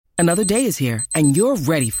Another day is here, and you're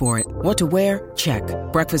ready for it. What to wear? Check.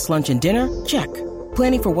 Breakfast, lunch, and dinner? Check.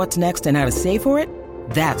 Planning for what's next and how to save for it?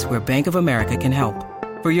 That's where Bank of America can help.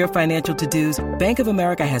 For your financial to-dos, Bank of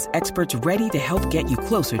America has experts ready to help get you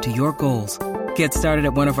closer to your goals. Get started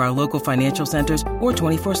at one of our local financial centers or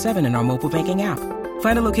 24/7 in our mobile banking app.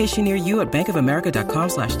 Find a location near you at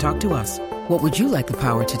bankofamerica.com/talktous. What would you like the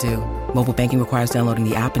power to do? Mobile banking requires downloading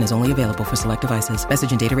the app and is only available for select devices.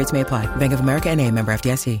 Message and data rates may apply. Bank of America N.A., member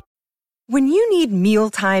FDIC. When you need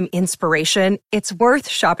mealtime inspiration, it's worth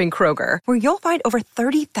shopping Kroger, where you'll find over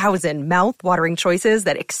 30,000 mouth-watering choices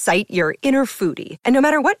that excite your inner foodie. And no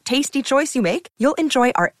matter what tasty choice you make, you'll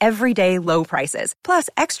enjoy our everyday low prices, plus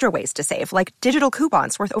extra ways to save, like digital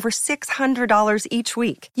coupons worth over $600 each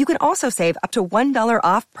week. You can also save up to $1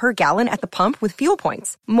 off per gallon at the pump with fuel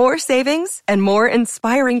points. More savings and more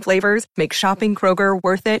inspiring flavors make shopping Kroger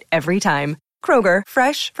worth it every time. Kroger,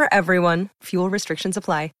 fresh for everyone. Fuel restrictions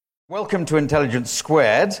apply. Welcome to Intelligence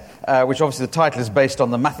Squared, which obviously the title is based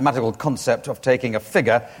on the mathematical concept of taking a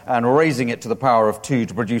figure and raising it to the power of 2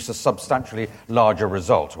 to produce a substantially larger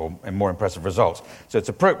result, or a more impressive result. So it's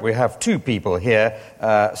appropriate we have two people here,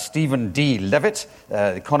 Stephen D. Levitt,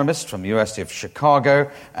 economist from the University of Chicago,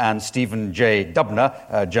 and Stephen J. Dubner,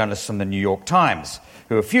 journalist from the New York Times,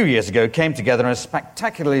 who a few years ago came together in a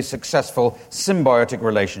spectacularly successful symbiotic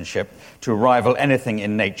relationship to rival anything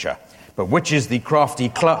in nature. But which is the crafty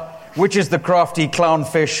clownfish,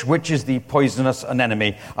 which is the poisonous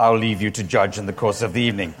anemone? I'll leave you to judge in the course of the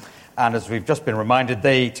evening. And as we've just been reminded,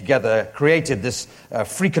 they together created this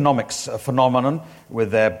Freakonomics phenomenon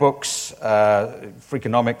with their books,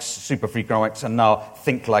 Freakonomics, Super Freakonomics, and now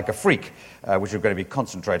Think Like a Freak, which we're going to be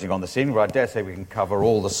concentrating on this evening, where I dare say we can cover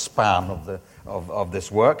all the span of this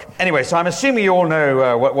work. Anyway, so I'm assuming you all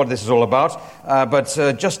know what this is all about, but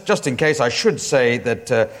just in case, I should say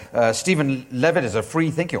that Stephen Levitt is a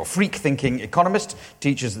freak-thinking economist,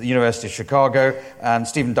 teaches at the University of Chicago, and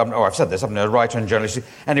Stephen Dubner, I've said this, I'm a writer and journalist.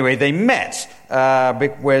 Anyway, they met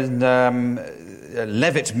when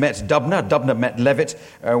Levitt met Dubner. Dubner met Levitt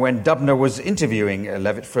when Dubner was interviewing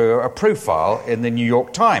Levitt for a profile in the New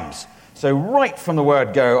York Times. So right from the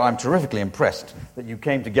word go, I'm terrifically impressed that you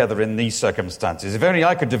came together in these circumstances. If only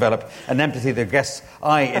I could develop an empathy the guests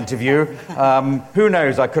I interview. Who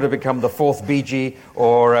knows, I could have become the fourth Bee Gee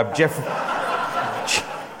or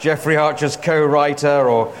Jeffrey Archer's co-writer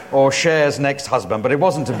or Cher's next husband, but it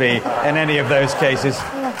wasn't to be in any of those cases.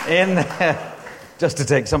 Just to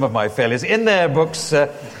take some of my failures. In their books,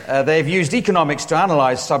 they've used economics to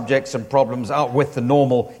analyze subjects and problems out with the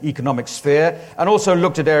normal economic sphere, and also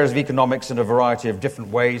looked at areas of economics in a variety of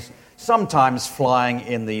different ways, sometimes flying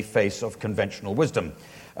in the face of conventional wisdom.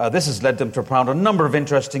 This has led them to propound a number of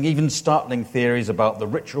interesting, even startling theories about the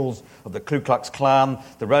rituals of the Ku Klux Klan,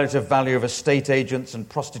 the relative value of estate agents and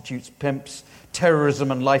prostitutes, pimps,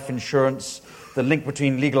 terrorism and life insurance, the link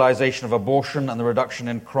between legalization of abortion and the reduction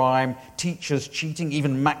in crime, teachers cheating,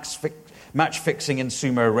 even match fixing in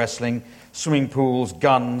sumo wrestling, swimming pools,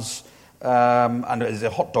 guns, and there's a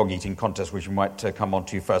hot dog eating contest, which we might come on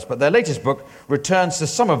to first. But their latest book returns to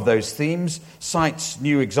some of those themes, cites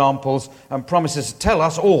new examples, and promises to tell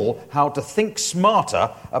us all how to think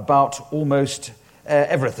smarter about almost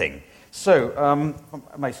everything. So,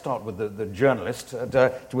 I may start with the journalist,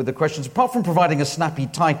 with the questions. Apart from providing a snappy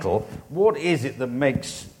title, what is it that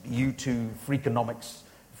makes you two freakonomists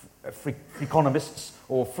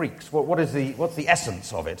or freaks? What's the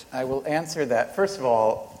essence of it? I will answer that. First of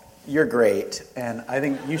all, you're great, and I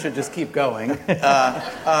think you should just keep going.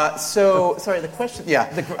 Sorry, the question.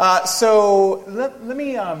 Yeah. So let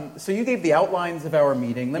me. So you gave the outlines of our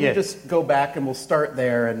meeting. Let me just go back, and we'll start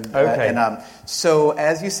there. And okay. So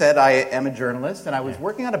as you said, I am a journalist, and I was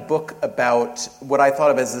working on a book about what I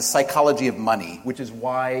thought of as the psychology of money, which is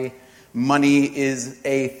why money is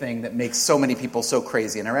a thing that makes so many people so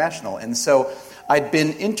crazy and irrational. And so I'd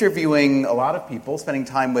been interviewing a lot of people, spending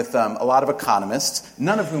time with a lot of economists,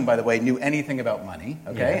 none of whom, by the way, knew anything about money,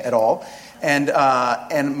 at all. And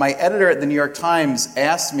my editor at the New York Times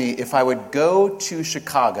asked me if I would go to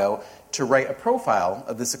Chicago to write a profile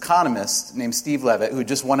of this economist named Steve Levitt, who had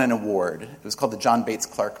just won an award. It was called the John Bates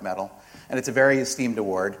Clark Medal, and it's a very esteemed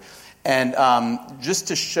award. And just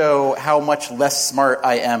to show how much less smart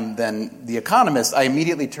I am than The Economist, I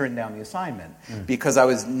immediately turned down the assignment because I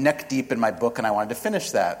was neck deep in my book and I wanted to finish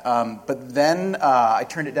that. But then I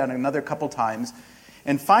turned it down another couple times.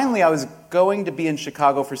 And finally, I was going to be in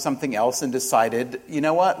Chicago for something else and decided, you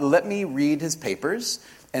know what, let me read his papers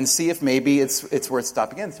and see if maybe it's worth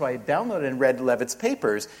stopping in. So I downloaded and read Levitt's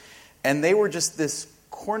papers, and they were just this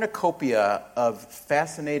cornucopia of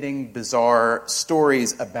fascinating, bizarre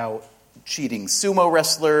stories about cheating sumo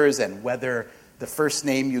wrestlers and whether the first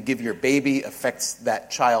name you give your baby affects that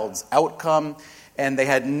child's outcome. And they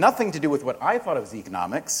had nothing to do with what I thought of as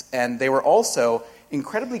economics. And they were also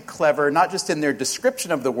incredibly clever, not just in their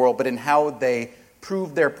description of the world, but in how they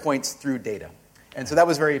proved their points through data. And so that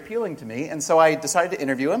was very appealing to me. And so I decided to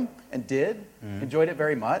interview him, and did. Enjoyed it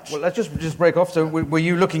very much. Well, let's just break off. So were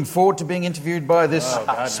you looking forward to being interviewed by this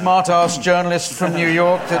smart-ass journalist from New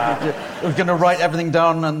York that was going to write everything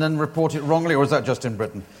down and then report it wrongly, or was that just in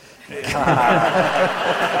Britain?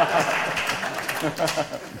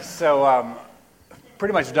 So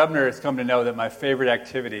pretty much Dubner has come to know that my favorite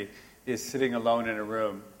activity is sitting alone in a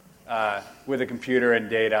room with a computer and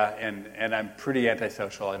data, and I'm pretty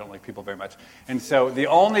antisocial. I don't like people very much. And so the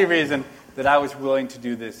only reason that I was willing to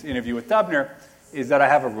do this interview with Dubner is that I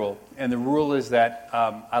have a rule. And the rule is that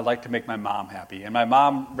I like to make my mom happy. And my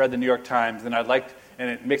mom read the New York Times, and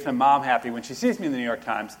it makes my mom happy when she sees me in the New York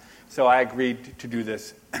Times. So I agreed to do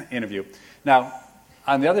this interview. Now,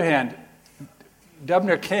 on the other hand,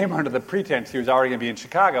 Dubner came under the pretense he was already going to be in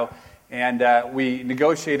Chicago, and we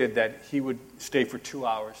negotiated that he would stay for 2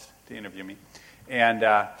 hours to interview me. And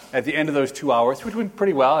at the end of those 2 hours, which went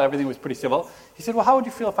pretty well, everything was pretty civil, he said, well, how would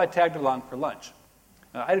you feel if I tagged along for lunch?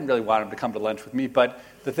 I didn't really want him to come to lunch with me, but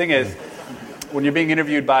the thing is, when you're being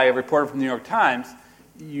interviewed by a reporter from the New York Times,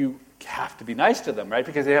 you have to be nice to them, right?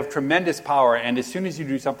 Because they have tremendous power, and as soon as you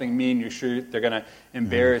do something mean, you're sure they're going to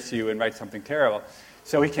embarrass you and write something terrible.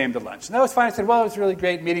 So he came to lunch. And that was fine. I said, well, it was really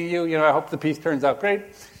great meeting you. You know, I hope the piece turns out great.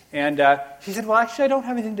 And he said, well, actually, I don't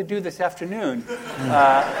have anything to do this afternoon.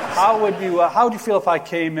 How would you feel if I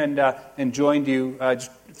came and joined you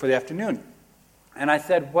for the afternoon? And I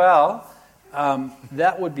said, well,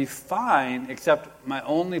 that would be fine, except my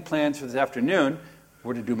only plans for this afternoon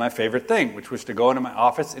were to do my favorite thing, which was to go into my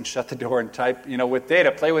office and shut the door and type, with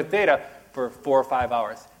data, play with data for 4 or 5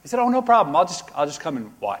 hours. He said, oh, no problem. I'll just come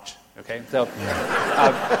and watch. Okay, so,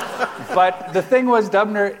 but the thing was,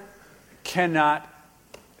 Dubner cannot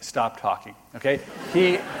stop talking. Okay,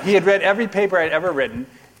 he had read every paper I'd ever written,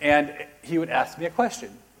 and he would ask me a question,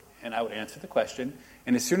 and I would answer the question,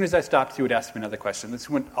 and as soon as I stopped, he would ask me another question. This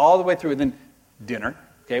went all the way through, and then dinner.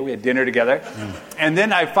 Okay, we had dinner together, and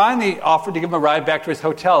then I finally offered to give him a ride back to his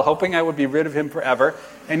hotel, hoping I would be rid of him forever.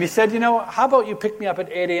 And he said, how about you pick me up at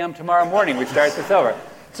 8 a.m. tomorrow morning? We start this over.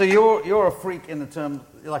 So you're a freak in the term,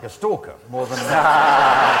 you're like a stalker, more than...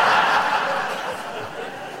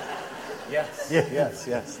 Yes. The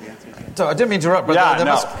answer is yes. So I didn't mean to interrupt, but there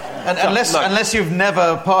must... Unless you've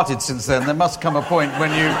never parted since then, there must come a point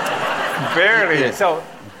when you... Barely. Yeah.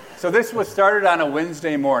 So this was started on a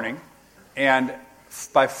Wednesday morning, and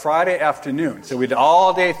by Friday afternoon, so we did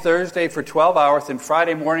all day Thursday for 12 hours, and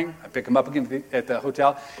Friday morning, I pick him up again at the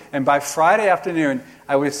hotel, and by Friday afternoon,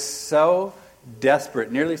 I was so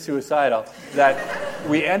desperate, nearly suicidal, that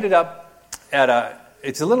we ended up at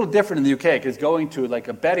it's a little different in the UK, because going to like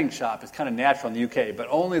a betting shop is kind of natural in the UK, but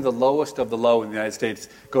only the lowest of the low in the United States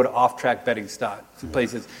go to off-track betting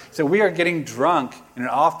places. So we are getting drunk in an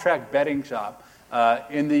off-track betting shop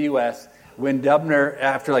in the US when Dubner,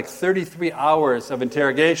 after like 33 hours of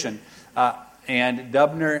interrogation, and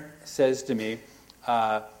Dubner says to me,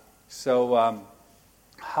 what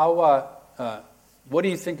do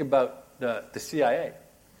you think about the CIA?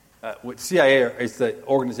 CIA is the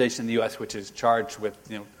organization in the U.S. which is charged with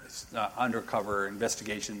undercover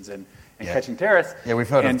investigations and catching terrorists. Yeah, we've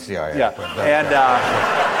heard of the CIA. Yeah,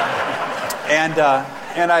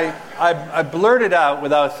 and I blurted out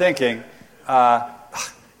without thinking,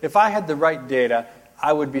 if I had the right data,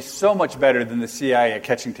 I would be so much better than the CIA at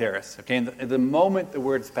catching terrorists. Okay, and the moment the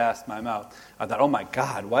words passed my mouth, I thought, oh my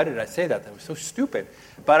God, why did I say that? That was so stupid.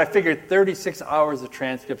 But I figured 36 hours of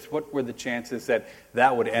transcripts, what were the chances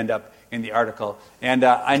that would end up in the article? And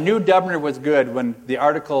I knew Dubner was good when the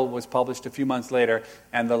article was published a few months later,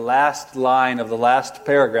 and the last line of the last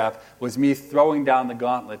paragraph was me throwing down the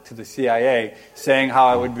gauntlet to the CIA, saying how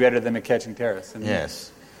I would be better than at catching terrorists. And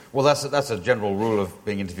yes. Well, that's a general rule of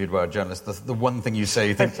being interviewed by a journalist. The one thing you say,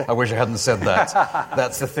 you think, I wish I hadn't said that.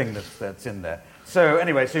 That's the thing that's in there. So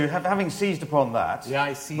anyway, having seized upon that... Yeah,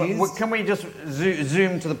 I seized. Can we just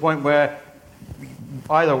zoom to the point where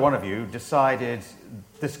either one of you decided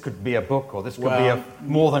this could be a book, or this could be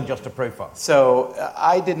more than just a profile? So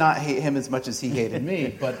I did not hate him as much as he hated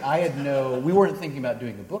me, but we weren't thinking about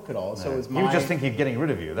doing a book at all. No. So it was He was just thinking of getting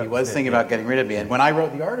rid of you. He was thinking about getting rid of me. And when I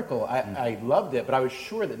wrote the article, I loved it, but I was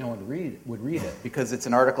sure that no one would read it, because it's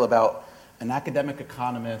an article about an academic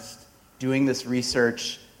economist doing this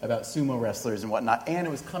research about sumo wrestlers and whatnot, and it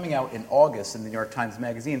was coming out in August in the New York Times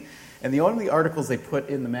Magazine. And the only articles they put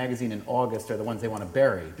in the magazine in August are the ones they want to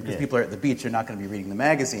bury, because people are at the beach, they're not going to be reading the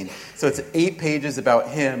magazine. So it's 8 pages about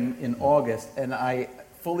him in August, and I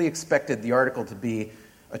fully expected the article to be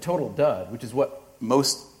a total dud, which is what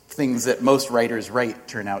most things that most writers write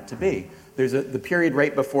turn out to be. There's the period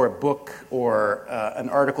right before a book or an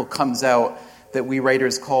article comes out that we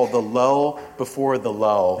writers call the lull before the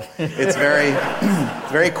lull. It's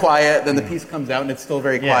very quiet, then the piece comes out and it's still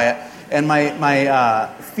very quiet. And my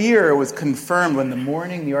fear was confirmed when the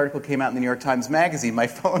morning the article came out in the New York Times Magazine. My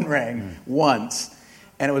phone rang once,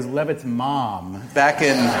 and it was Levitt's mom back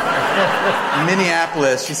in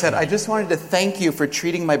Minneapolis. She said, "I just wanted to thank you for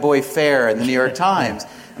treating my boy fair in the New York Times."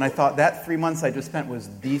 And I thought that 3 months I just spent was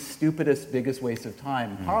the stupidest, biggest waste of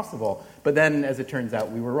time possible. But then, as it turns out,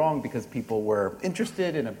 we were wrong because people were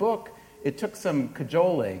interested in a book. It took some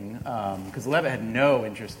cajoling, because Levitt had no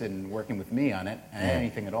interest in working with me on it,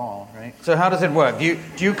 anything at all, right? So how does it work? Do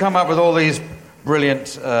you come up with all these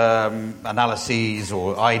brilliant analyses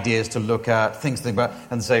or ideas to look at, things to think about,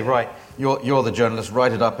 and say, right, you're the journalist,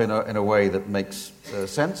 write it up in a way that makes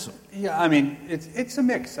sense? Yeah, I mean, it's a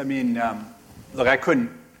mix. I mean, look, I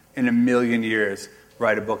couldn't in a million years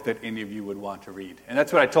write a book that any of you would want to read. And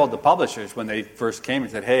that's what I told the publishers when they first came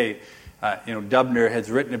and said, hey, Dubner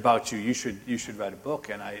has written about you. You should write a book.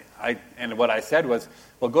 And what I said was,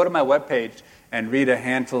 well, go to my webpage and read a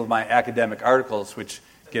handful of my academic articles, which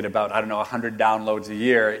get about 100 downloads a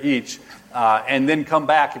year each, and then come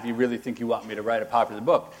back if you really think you want me to write a popular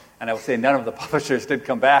book. And I would say none of the publishers did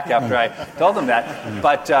come back after I told them that.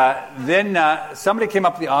 But then somebody came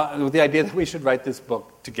up with the idea that we should write this book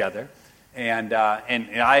together. And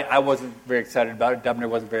I wasn't very excited about it. Dubner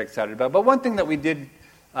wasn't very excited about it. But one thing that we did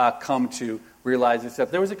come to realize is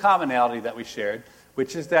that there was a commonality that we shared,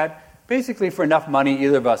 which is that basically for enough money,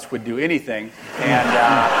 either of us would do anything.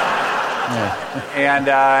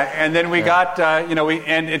 And then we got,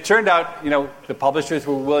 and it turned out, the publishers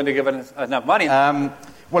were willing to give us enough money.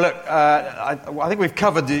 Well, look, I think we've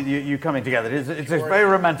covered you coming together. It's a very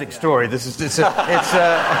romantic story.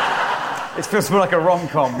 It feels more like a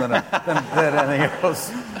rom-com than anything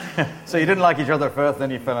else. So you didn't like each other first,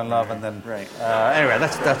 then you fell in love, and then anyway,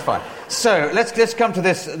 that's fine. So let's come to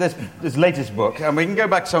this latest book, and we can go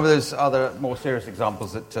back to some of those other more serious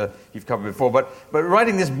examples that you've covered before. But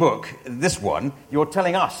writing this book, this one, you're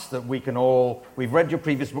telling us that we've read your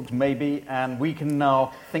previous books maybe, and we can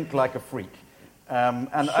now think like a freak. And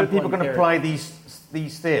people can apply these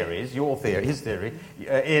theories, his theory,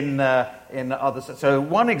 in others. So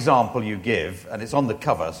one example you give, and it's on the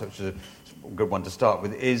cover, so it's a good one to start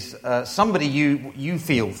with, is somebody you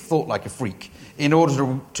feel thought like a freak in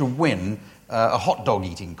order to win a hot dog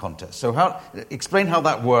eating contest. So explain how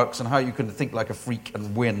that works and how you can think like a freak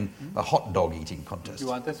and win a hot dog eating contest. You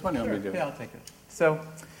want this one? Sure. Yeah, I'll take it.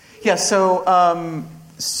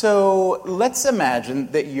 So let's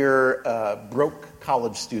imagine that you're a broke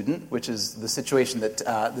college student, which is the situation that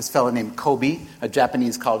this fellow named Kobe, a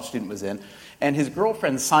Japanese college student, was in. And his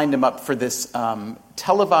girlfriend signed him up for this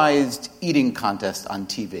televised eating contest on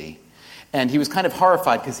TV. And he was kind of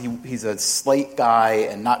horrified because he's a slight guy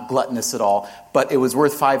and not gluttonous at all, but it was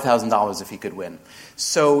worth $5,000 if he could win.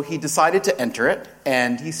 So he decided to enter it,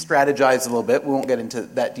 and he strategized a little bit. We won't get into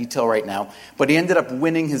that detail right now. But he ended up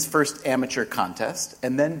winning his first amateur contest,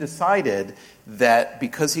 and then decided that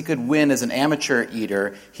because he could win as an amateur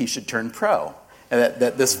eater, he should turn pro. And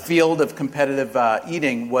that this field of competitive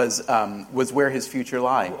eating was where his future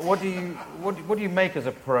lay. What do you make as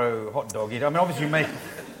a pro hot dog eater? I mean, obviously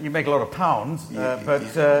you make a lot of pounds,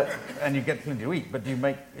 and you get plenty to eat. But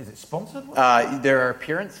is it sponsored? There are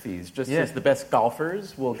appearance fees, as the best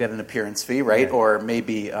golfers will get an appearance fee, right? Yeah. Or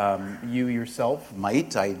maybe you yourself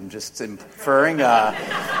might. I'm just inferring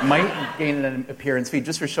might gain an appearance fee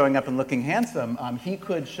just for showing up and looking handsome. He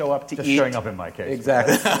could show up to just eat. Showing up in my case.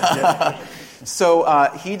 Exactly. So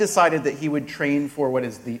he decided that he would train for what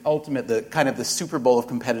is the ultimate, the kind of the Super Bowl of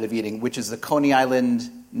competitive eating, which is the Coney Island,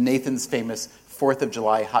 Nathan's famous 4th of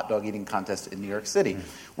July hot dog eating contest in New York City,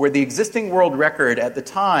 where the existing world record at the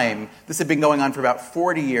time, this had been going on for about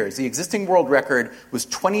 40 years, the existing world record was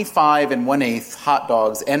 25 1/8 hot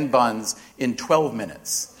dogs and buns in 12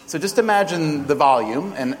 minutes. So just imagine the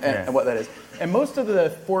volume and what that is. And most of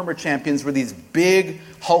the former champions were these big,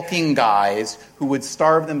 hulking guys who would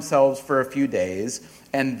starve themselves for a few days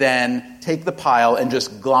and then take the pile and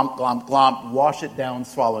just glomp, glomp, glomp, wash it down,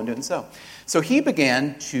 swallow, and do it so. So he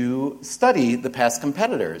began to study the past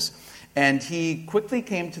competitors. And he quickly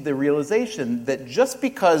came to the realization that just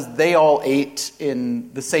because they all ate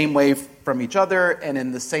in the same way from each other and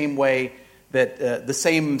in the same way that the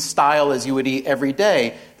same style as you would eat every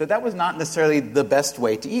day, that was not necessarily the best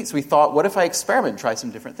way to eat. So we thought, what if I experiment and try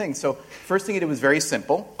some different things? So first thing he did was very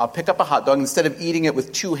simple. I'll pick up a hot dog. Instead of eating it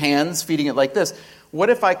with two hands, feeding it like this, what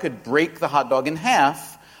if I could break the hot dog in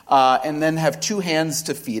half and then have two hands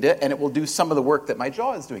to feed it, and it will do some of the work that my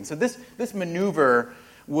jaw is doing? So this maneuver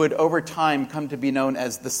would over time come to be known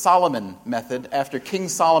as the Solomon method, after King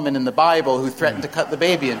Solomon in the Bible, who threatened to cut the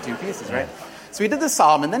baby in two pieces, right? So he did the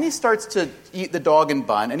Solomon, then he starts to eat the dog and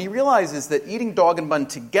bun, and he realizes that eating dog and bun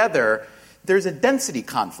together, there's a density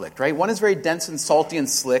conflict, right? One is very dense and salty and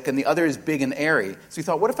slick, and the other is big and airy. So he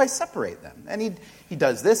thought, what if I separate them? And he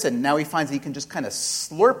does this, and now he finds that he can just kind of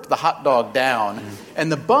slurp the hot dog down, and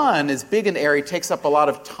the bun is big and airy, takes up a lot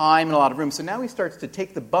of time and a lot of room. So now he starts to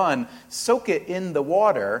take the bun, soak it in the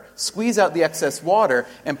water, squeeze out the excess water,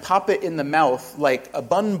 and pop it in the mouth like a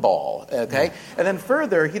bun ball, okay? And then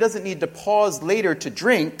further, he doesn't need to pause later to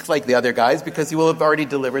drink like the other guys because he will have already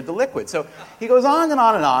delivered the liquid. So he goes on and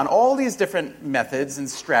on and on, all these different methods and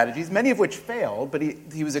strategies, many of which failed, but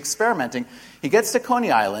he was experimenting. He gets to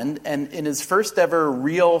Coney Island, and in his first ever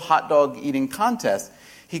real hot dog eating contest,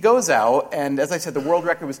 he goes out, and as I said, the world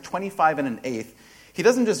record was 25 1/8. He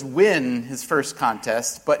doesn't just win his first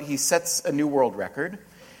contest, but he sets a new world record.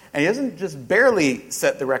 And he doesn't just barely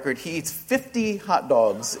set the record, he eats 50 hot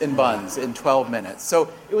dogs and buns in 12 minutes.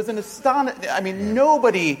 So it was an astonishing,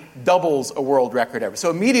 nobody doubles a world record ever.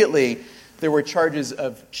 So immediately, there were charges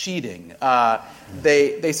of cheating.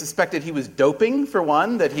 They suspected he was doping, for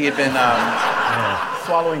one, that he had been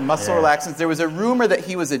swallowing muscle relaxants. There was a rumor that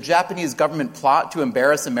he was a Japanese government plot to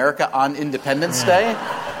embarrass America on Independence Day,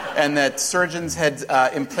 and that surgeons had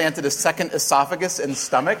implanted a second esophagus and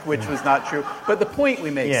stomach, which was not true. But the point we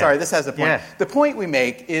make, sorry, this has a point. Yeah. The point we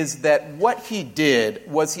make is that what he did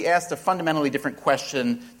was he asked a fundamentally different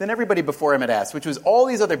question than everybody before him had asked, which was all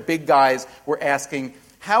these other big guys were asking,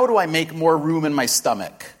 how do I make more room in my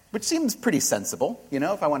stomach? Which seems pretty sensible,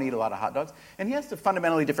 if I want to eat a lot of hot dogs. And he asked a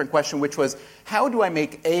fundamentally different question, which was, how do I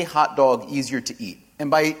make a hot dog easier to eat?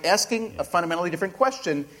 And by asking a fundamentally different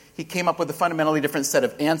question, he came up with a fundamentally different set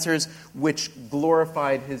of answers, which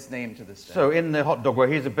glorified his name to this day. So in the hot dog, where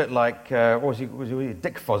he's a bit like, was he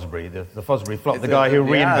Dick Fosbury, the Fosbury Flop, the guy who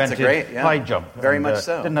reinvented high jump. Very much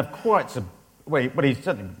so. Didn't have quite so... Well, but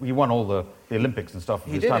he won all the Olympics and stuff.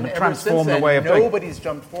 He did, time, and transformed the way of doing. Nobody's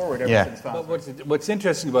jumped forward ever since Fosbury. But what's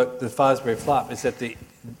interesting about the Fosbury Flop is that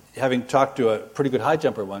having talked to a pretty good high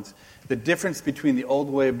jumper once, the difference between the old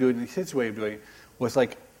way of doing it and his way of doing it was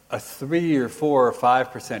like a 3 or 4 or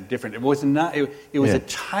 5% different. It was not. It was a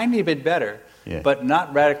tiny bit better, but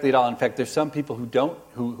not radically at all. In fact, there's some people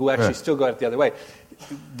who actually still go at it the other way.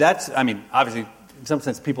 Obviously, in some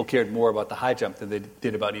sense, people cared more about the high jump than they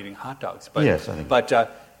did about eating hot dogs. But, yes, I think.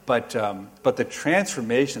 But the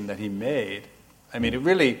transformation that he made,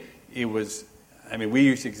 it was. We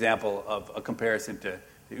use the example of a comparison to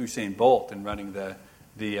Usain Bolt and running the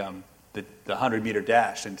 100-meter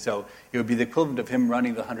dash, and so it would be the equivalent of him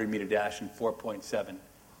running the 100-meter dash in 4.7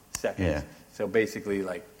 seconds. Yeah. So basically,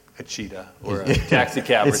 like a cheetah or a taxi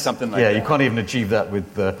cab or something like that. Yeah, you can't even achieve that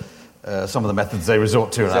with some of the methods they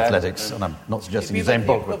resort to in athletics, and I'm not suggesting Usain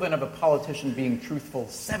Bolt. It's the equivalent of a politician being truthful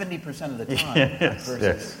 70% of the time.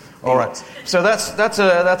 Yes. All right. So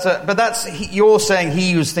you're saying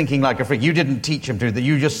he was thinking like a freak. You didn't teach him to. That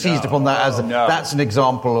you just seized upon that as that's an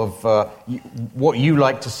example of what you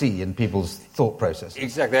like to see in people's thought process.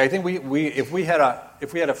 Exactly. I think if we had a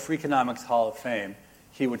Freakonomics Hall of Fame,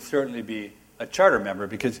 he would certainly be a charter member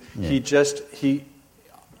because he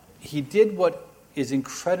did what is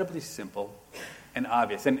incredibly simple and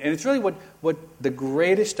obvious. And it's really what the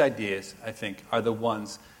greatest ideas, I think, are the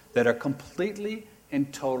ones that are completely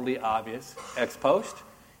and totally obvious ex post,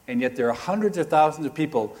 and yet there are hundreds of thousands of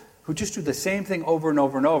people who just do the same thing over and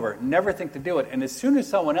over and over, never think to do it, and as soon as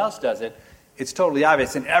someone else does it, it's totally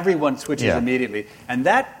obvious, and everyone switches immediately. And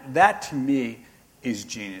that to me is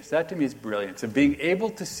genius. That to me is brilliance, of being able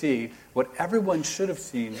to see what everyone should have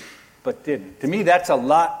seen but didn't. To me, that's a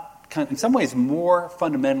lot, in some ways, more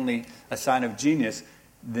fundamentally a sign of genius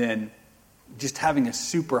than just having a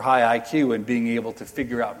super high IQ and being able to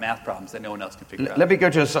figure out math problems that no one else can figure out. Let me go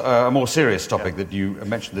to a more serious topic that you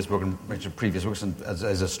mentioned this book and mentioned previous books, and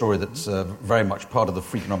as a story that's very much part of the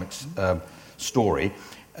Freakonomics story.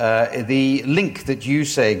 The link that you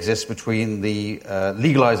say exists between the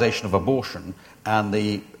legalization of abortion and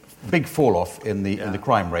the big fall-off in the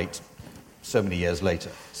crime rate several years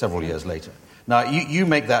later. Now, you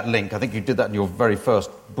make that link. I think you did that in your very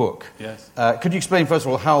first book. Yes. Could you explain, first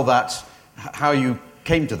of all, how you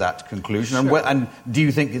came to that conclusion, Sure. and do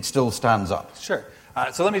you think it still stands up? Sure.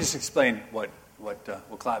 So let me just explain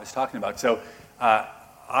Clive is talking about. So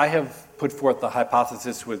I have put forth the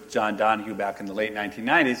hypothesis with John Donahue back in the late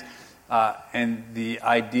 1990s, and the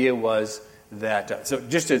idea was that, so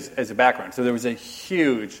just as a background, so there was a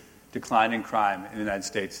huge decline in crime in the United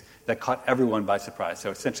States that caught everyone by surprise. So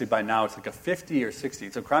essentially by now it's like a 50 or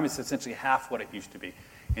 60. So crime is essentially half what it used to be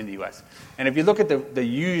in the U.S. And if you look at the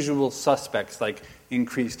usual suspects like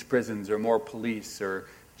increased prisons or more police or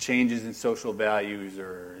changes in social values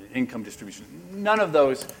or income distribution, none of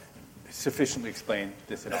those sufficiently explain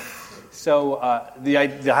this at all. So the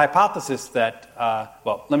hypothesis that,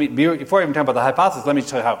 before I even talk about the hypothesis, let me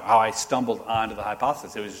tell you how I stumbled onto the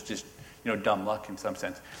hypothesis. It was just dumb luck in some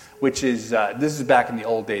sense, which is, this is back in the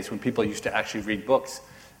old days when people used to actually read books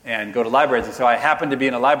and go to libraries. And so I happened to be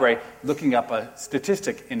in a library looking up a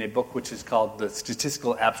statistic in a book which is called The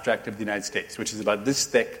Statistical Abstract of the United States, which is about this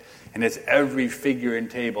thick, and it's every figure and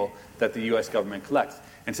table that the U.S. government collects.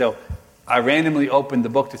 And so I randomly opened the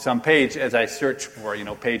book to some page as I searched for,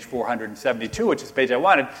 page 472, which is the page I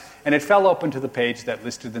wanted, and it fell open to the page that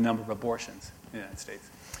listed the number of abortions in the United States.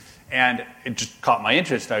 And it just caught my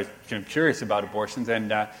interest. I was curious about abortions,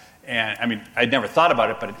 and I mean, I'd never thought about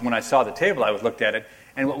it, but when I saw the table, I looked at it,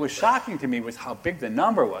 and what was shocking to me was how big the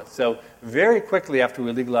number was. So very quickly after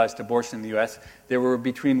we legalized abortion in the U.S., there were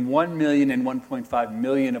between 1 million and 1.5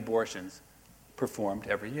 million abortions performed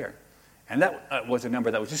every year. And that was a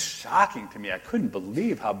number that was just shocking to me. I couldn't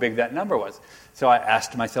believe how big that number was. So I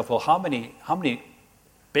asked myself, well, how many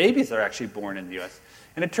babies are actually born in the U.S.?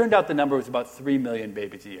 And it turned out the number was about 3 million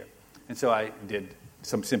babies a year. And so I did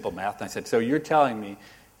some simple math, and I said, so you're telling me,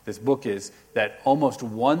 this book is, that almost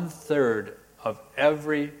 1/3 of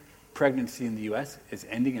every pregnancy in the U.S. is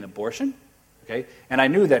ending in abortion? Okay? And I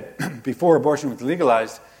knew that before abortion was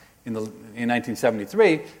legalized in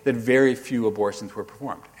 1973, that very few abortions were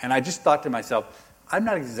performed. And I just thought to myself, I'm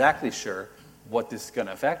not exactly sure what this is going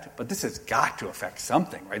to affect, but this has got to affect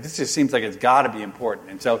something, right? This just seems like it's got to be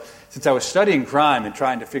important. And so since I was studying crime and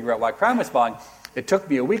trying to figure out why crime was falling, it took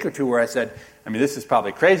me a week or two where I said, I mean, this is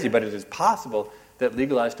probably crazy, but it is possible that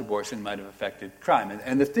legalized abortion might have affected crime.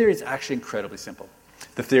 And the theory is actually incredibly simple.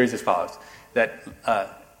 The theory is as follows, that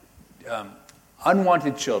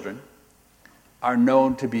unwanted children are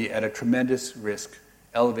known to be at a tremendous risk,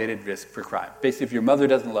 elevated risk for crime. Basically, if your mother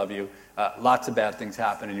doesn't love you, lots of bad things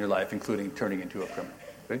happen in your life, including turning into a criminal.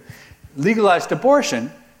 Okay? Legalized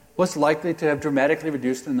abortion was likely to have dramatically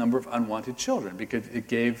reduced the number of unwanted children because it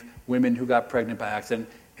gave women who got pregnant by accident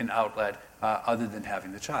an outlet other than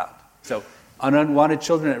having the child. So unwanted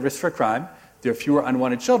children at risk for crime, there are fewer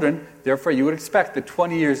unwanted children, therefore you would expect that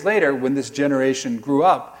 20 years later, when this generation grew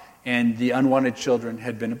up and the unwanted children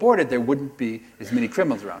had been aborted, there wouldn't be as many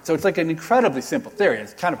criminals around. So it's like an incredibly simple theory.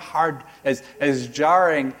 It's kind of hard, as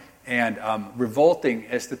jarring and revolting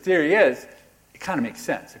as the theory is, it kind of makes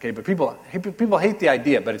sense, okay? But people hate the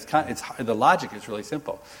idea, but the logic is really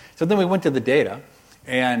simple. So then we went to the data,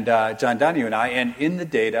 and John Donahue and I, and in the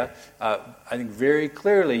data, I think very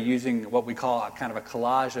clearly using what we call a kind of a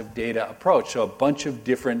collage of data approach, so a bunch of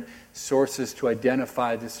different sources to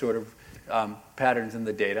identify this sort of patterns in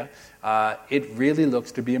the data, it really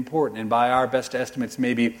looks to be important. And by our best estimates,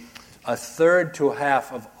 maybe 1/3 to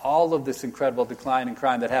 1/2 of all of this incredible decline in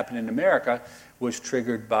crime that happened in America was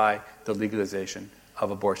triggered by the legalization of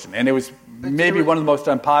abortion. And it was maybe one of the most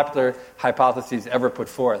unpopular hypotheses ever put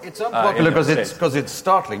forth. It's unpopular because it's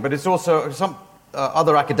startling, but it's also some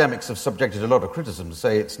other academics have subjected a lot of criticism to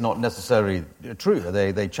say it's not necessarily true.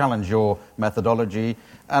 They challenge your methodology.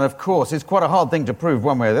 And of course, it's quite a hard thing to prove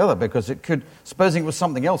one way or the other because it could, supposing it was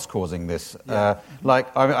something else causing this. Yeah.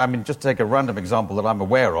 I mean, just take a random example that I'm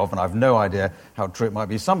aware of, and I've no idea how true it might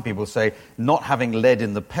be. Some people say not having lead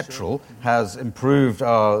in the petrol has improved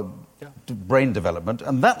our brain development,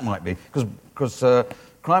 and that might be because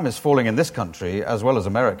crime is falling in this country as well as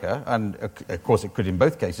America, and of course it could in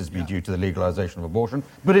both cases be due to the legalization of abortion,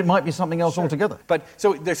 but it might be something else altogether. But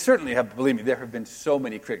so there certainly have, believe me, there have been so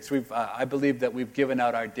many critics. I believe that we've given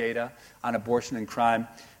out our data on abortion and crime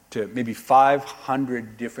to maybe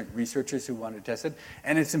 500 different researchers who wanted to test it,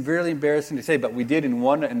 and it's really embarrassing to say, but we did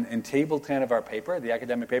in table 10 of our paper, the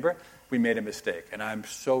academic paper, we made a mistake, and I'm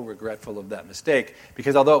so regretful of that mistake,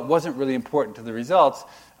 because although it wasn't really important to the results,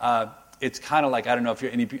 it's kind of like, I don't know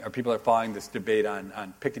if people are following this debate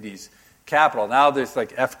on Piketty's Capitol. Now there's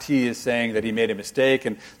like FT is saying that he made a mistake,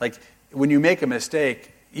 and like when you make a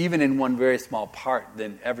mistake, even in one very small part,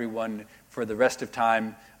 then everyone for the rest of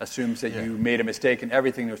time assumes that you made a mistake and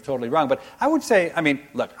everything was totally wrong. But I would say, I mean,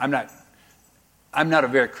 look, I'm not a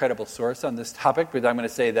very credible source on this topic, but I'm going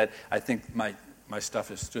to say that I think my my stuff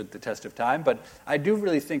has stood the test of time, but I do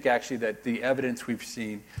really think actually that the evidence we've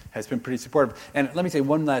seen has been pretty supportive. And let me say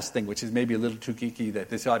one last thing, which is maybe a little too geeky that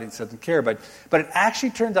this audience doesn't care, but it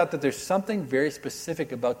actually turns out that there's something very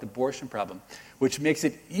specific about the abortion problem, which makes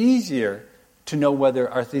it easier to know whether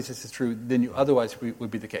our thesis is true than otherwise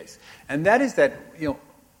would be the case. And that is that,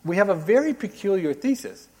 we have a very peculiar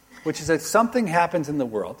thesis, which is that something happens in the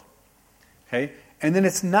world, okay? And then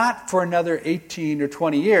it's not for another 18 or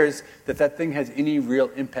 20 years that thing has any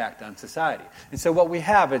real impact on society. And so what we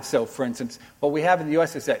have is, for instance, what we have in the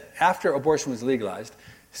U.S. is that after abortion was legalized,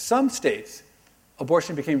 some states,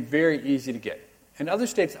 abortion became very easy to get. In other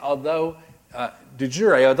states, although de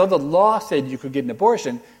jure, although the law said you could get an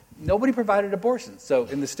abortion, nobody provided abortions. So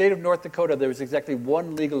in the state of North Dakota, there was exactly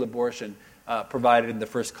one legal abortion provided in the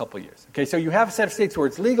first couple of years. Okay, so you have a set of states where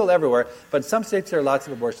it's legal everywhere, but in some states there are lots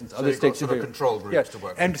of abortions. Other states sort of control groups to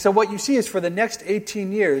work with. And so what you see is for the next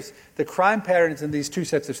 18 years, the crime patterns in these two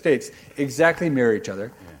sets of states exactly mirror each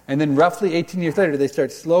other. Yeah. And then roughly 18 years later, they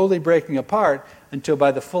start slowly breaking apart until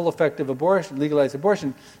by the full effect of abortion, legalized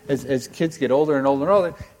abortion, as kids get older and older and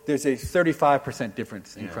older, there's a 35%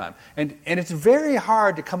 difference in crime. And it's very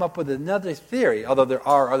hard to come up with another theory, although there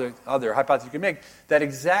are other hypotheses you can make, that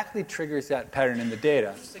exactly triggers that pattern in the data.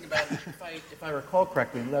 Interesting about it, if I recall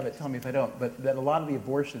correctly, Levitt, tell me if I don't, but that a lot of the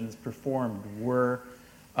abortions performed were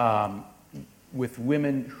with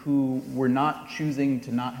women who were not choosing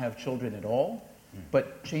to not have children at all,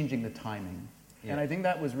 but changing the timing. Yeah. And I think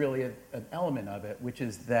that was really an element of it, which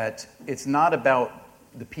is that it's not about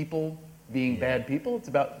the people being bad people, it's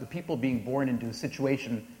about the people being born into a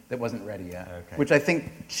situation that wasn't ready yet, which I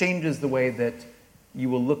think changes the way that you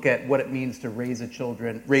will look at what it means to raise a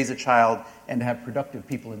child, and have productive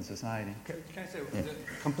people in society. Can I say,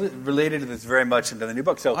 completely related to this very much in the new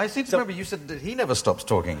book. So I seem to remember you said that he never stops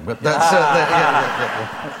talking, but that's...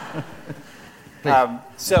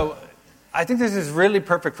 So I think this is really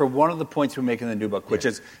perfect for one of the points we make in the new book, which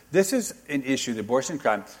is this is an issue, the abortion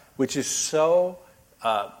crime, which is so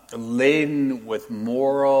laden with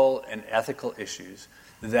moral and ethical issues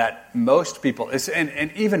that most people,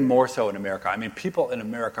 and even more so in America, I mean, people in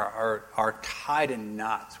America are tied in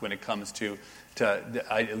knots when it comes to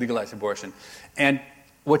legalized abortion. And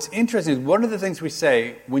what's interesting is one of the things we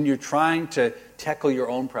say when you're trying to tackle your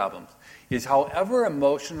own problems is however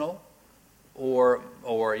emotional or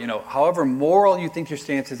however moral you think your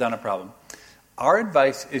stance is on a problem, our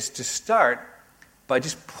advice is to start by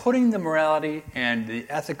just putting the morality and the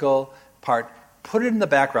ethical part, put it in the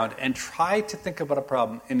background, and try to think about a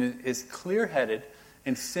problem in as clear-headed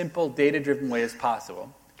and simple, data-driven way as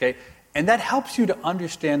possible. Okay? And that helps you to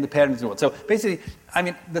understand the patterns in the world. So basically, I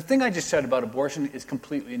mean, the thing I just said about abortion is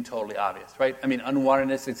completely and totally obvious, right? I mean,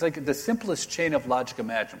 unwantedness, it's like the simplest chain of logic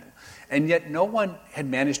imaginable. And yet no one had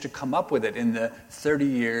managed to come up with it in the 30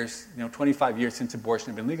 years, 25 years since abortion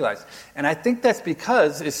had been legalized. And I think that's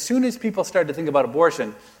because as soon as people started to think about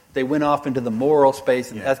abortion, they went off into the moral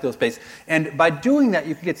space and the ethical space. And by doing that,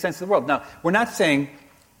 you can get a sense of the world. Now, we're not saying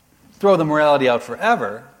throw the morality out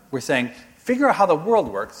forever. We're saying figure out how the world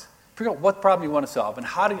works, figure out what problem you want to solve, and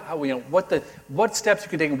what steps you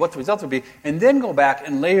can take and what the results would be, and then go back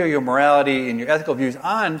and layer your morality and your ethical views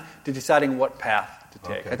on to deciding what path to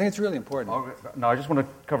take. Okay. I think it's really important. Now, I just want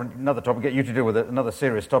to cover another topic, get you to deal with another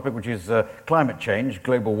serious topic, which is climate change,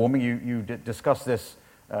 global warming. You discuss this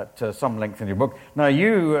at some length in your book. Now,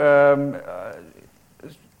 you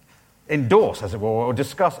endorse, as it were, or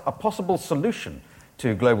discuss a possible solution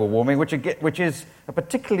to global warming, which is a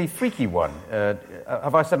particularly freaky one.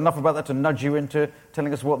 Have I said enough about that to nudge you into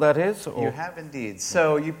telling us what that is? Or? You have indeed.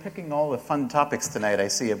 So you're picking all the fun topics tonight. I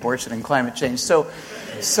see abortion and climate change. So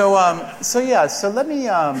let me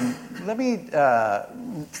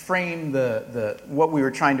frame the what we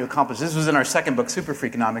were trying to accomplish. This was in our second book, Super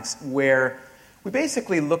Freakonomics, where we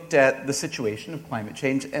basically looked at the situation of climate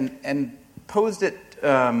change and posed it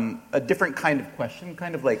a different kind of question,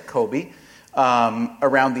 kind of like Kobe.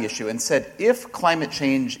 Around the issue and said, if climate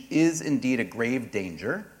change is indeed a grave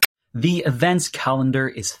danger... The events calendar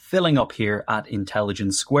is filling up here at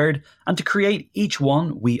Intelligence Squared, and to create each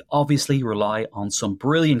one, we obviously rely on some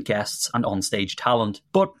brilliant guests and onstage talent.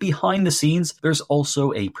 But behind the scenes, there's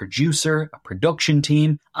also a producer, a production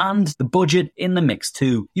team, and the budget in the mix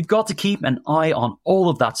too. You've got to keep an eye on all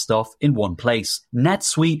of that stuff in one place.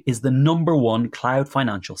 NetSuite is the #1 cloud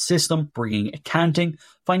financial system, bringing accounting,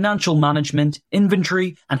 financial management,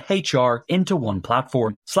 inventory, and HR into one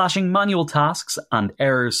platform, slashing manual tasks and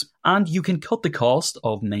errors. And you can cut the cost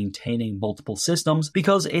of maintaining multiple systems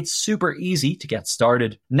because it's super easy to get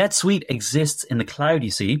started. NetSuite exists in the cloud,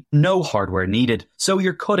 you see, no hardware needed, so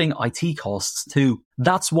you're cutting IT costs too.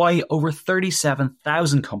 That's why over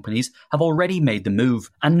 37,000 companies have already made the move.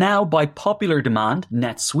 And now, by popular demand,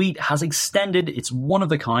 NetSuite has extended its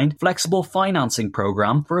one-of-a-kind flexible financing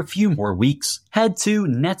program for a few more weeks. Head to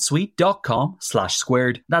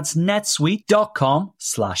netsuite.com/squared. That's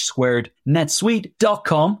netsuite.com/squared.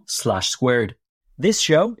 netsuite.com/squared. This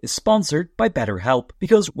show is sponsored by BetterHelp,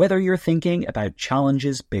 because whether you're thinking about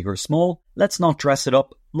challenges big or small, let's not dress it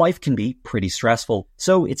up. Life can be pretty stressful,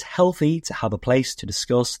 so it's healthy to have a place to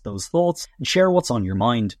discuss those thoughts and share what's on your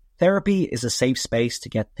mind. Therapy is a safe space to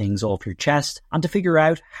get things off your chest and to figure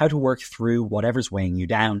out how to work through whatever's weighing you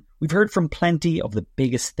down. We've heard from plenty of the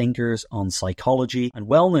biggest thinkers on psychology and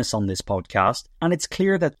wellness on this podcast, and it's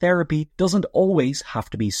clear that therapy doesn't always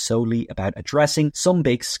have to be solely about addressing some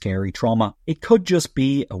big scary trauma. It could just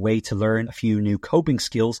be a way to learn a few new coping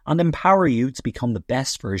skills and empower you to become the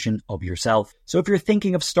best version of yourself. So if you're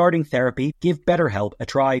thinking of starting therapy, give BetterHelp a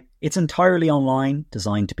try. It's entirely online,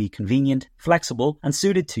 designed to be convenient, flexible, and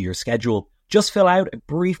suited to your schedule. Just fill out a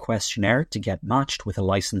brief questionnaire to get matched with a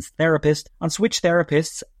licensed therapist and switch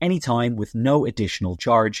therapists anytime with no additional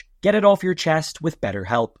charge. Get it off your chest with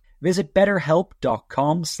BetterHelp. Visit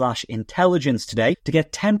betterhelp.com/intelligence today to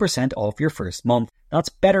get 10% off your first month. That's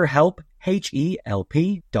BetterHelp,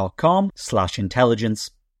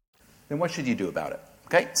 HELP.com/intelligence. Then what should you do about it?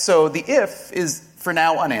 Okay, so the if is for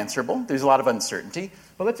now unanswerable. There's a lot of uncertainty,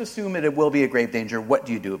 but let's assume it will be a grave danger. What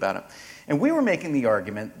do you do about it? And we were making the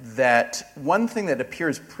argument that one thing that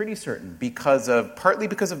appears pretty certain, partly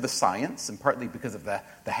because of the science and partly because of the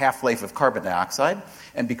half-life of carbon dioxide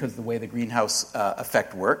and because of the way the greenhouse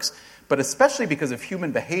effect works, but especially because of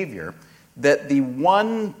human behavior, that the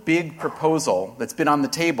one big proposal that's been on the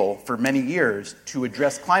table for many years to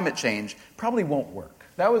address climate change probably won't work.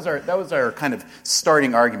 That was our kind of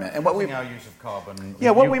starting argument. And what we our use of carbon.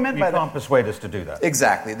 Yeah, what we meant by that. You can't persuade us to do that.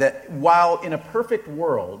 Exactly. That while in a perfect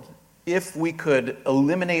world, if we could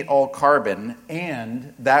eliminate all carbon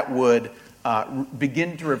and that would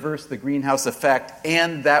begin to reverse the greenhouse effect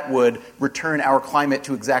and that would return our climate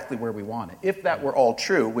to exactly where we want it, if that were all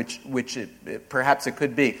true, which perhaps it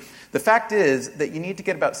could be. The fact is that you need to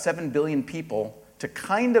get about 7 billion people to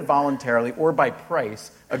kind of voluntarily or by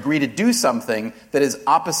price agree to do something that is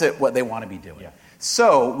opposite what they want to be doing. Yeah.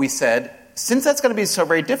 So we said, since that's going to be so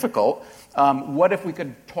very difficult, what if we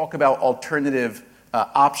could talk about alternative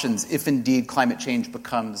options if indeed climate change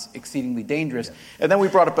becomes exceedingly dangerous? Yeah. And then we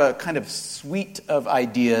brought up a kind of suite of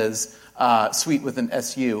ideas, suite with an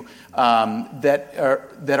SU,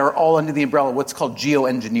 that are all under the umbrella of what's called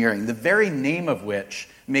geoengineering, the very name of which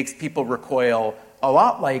makes people recoil a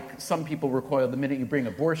lot like some people recoil the minute you bring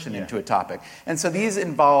abortion into a topic. And so these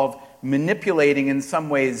involve manipulating, in some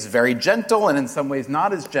ways very gentle and in some ways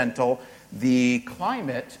not as gentle, the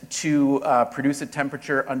climate to produce a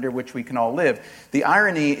temperature under which we can all live. The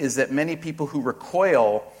irony is that many people who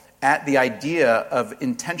recoil at the idea of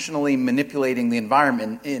intentionally manipulating the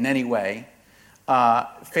environment in any way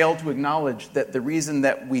fail to acknowledge that the reason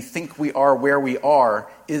that we think we are where we are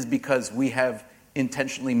is because we have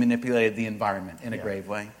intentionally manipulated the environment in a grave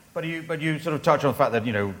way. But you sort of touch on the fact that,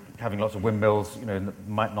 having lots of windmills,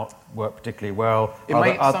 might not work particularly well.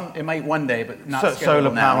 It might one day, but not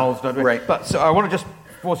solar panels. Right. But so I want to just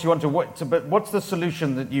force you on to but what's the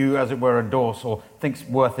solution that you, as it were, endorse or think's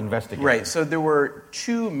worth investigating? Right. So there were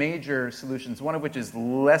two major solutions, one of which is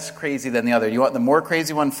less crazy than the other. You want the more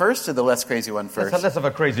crazy one first or the less crazy one first? That's less of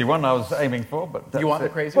a crazy one I was aiming for, but you want the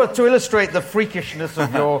crazy one? Well, to illustrate the freakishness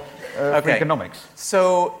of your economics.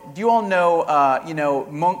 So do you all know,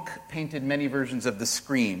 Munch painted many versions of The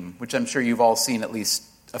Scream, which I'm sure you've all seen at least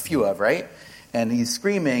a few of, right? And he's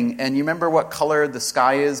screaming, and you remember what color the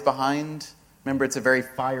sky is behind? Remember, it's a very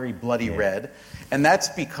fiery, bloody red. And that's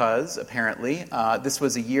because, apparently, this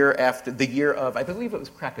was a year after the year of, I believe it was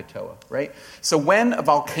Krakatoa, right? So when a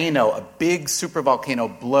volcano, a big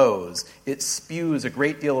supervolcano blows, it spews a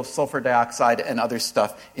great deal of sulfur dioxide and other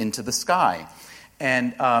stuff into the sky.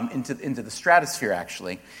 And into the stratosphere,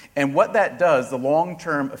 actually. And what that does, the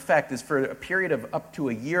long-term effect, is for a period of up to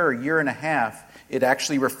a year and a half, it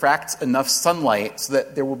actually refracts enough sunlight so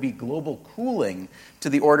that there will be global cooling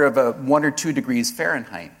to the order of 1 or 2 degrees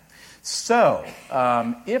Fahrenheit. So,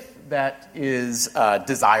 if that is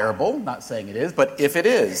desirable, not saying it is, but if it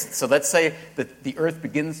is, so let's say that the Earth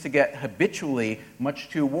begins to get habitually much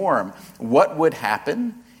too warm, what would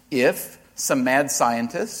happen if some mad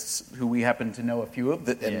scientists, who we happen to know a few of,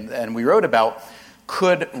 and we wrote about,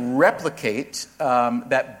 could replicate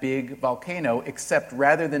that big volcano, except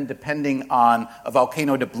rather than depending on a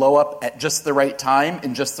volcano to blow up at just the right time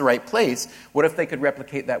in just the right place, what if they could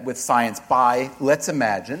replicate that with science by, let's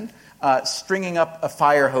imagine, stringing up a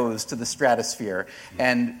fire hose to the stratosphere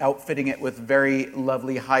and outfitting it with very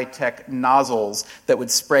lovely high-tech nozzles that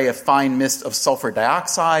would spray a fine mist of sulfur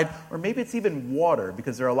dioxide, or maybe it's even water,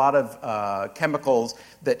 because there are a lot of chemicals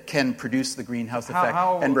that can produce the greenhouse effect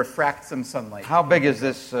and refract some sunlight. How big is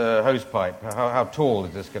this hose pipe? How tall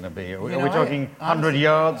is this going to be? Are we talking 100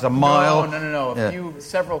 yards, a mile? No.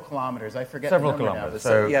 Several kilometers. I forget several the number kilometers.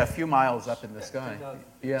 now. So, a few miles up in the sky.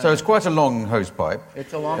 Yeah. So it's quite a long hose pipe.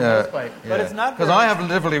 It's a long hose pipe. But it's not... Because I have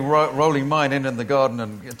literally rolling mine in the garden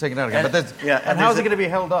and taking it out again. And how's it going to be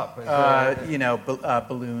held up?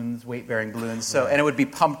 Balloons, weight-bearing balloons. So, and it would be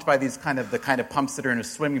pumped by the kind of pumps that are in a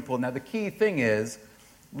swimming pool. Now, the key thing is,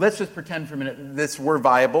 let's just pretend for a minute this were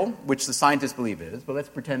viable, which the scientists believe it is, but let's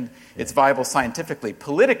pretend it's viable scientifically.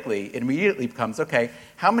 Politically, it immediately becomes, okay,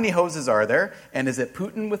 how many hoses are there? And is it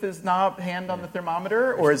Putin with his hand on the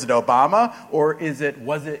thermometer? Or is it Obama? Or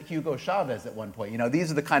was it Hugo Chavez at one point?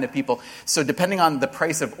 These are the kind of people. So depending on the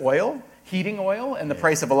price of oil, heating oil, and the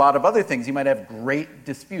price of a lot of other things, you might have great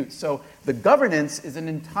disputes. So the governance is an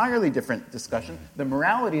entirely different discussion. The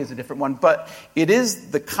morality is a different one. But it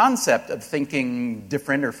is the concept of thinking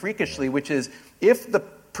different or freakishly, which is if the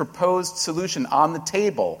proposed solution on the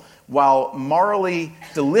table, while morally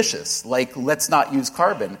delicious, like let's not use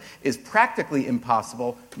carbon, is practically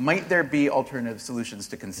impossible, might there be alternative solutions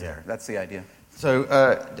to consider? Yeah. That's the idea. So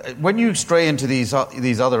when you stray into these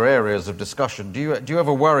other areas of discussion, do you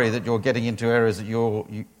ever worry that you're getting into areas that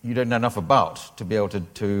you don't know enough about to be able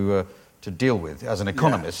to deal with as an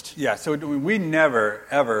economist? Yeah. So we never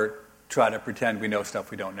ever try to pretend we know stuff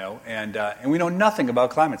we don't know, and we know nothing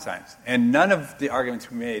about climate science, and none of the arguments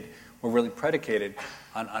we made were really predicated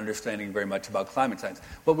on understanding very much about climate science.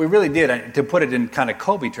 What we really did, to put it in kind of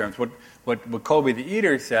Kolbe terms, what Kolbe the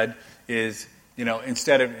eater said is,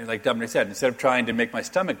 instead of, like Dubner said, instead of trying to make my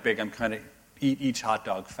stomach big, I'm kind of eat each hot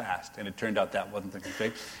dog fast, and it turned out that wasn't the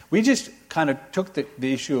thing. We just kind of took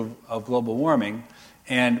the issue of global warming,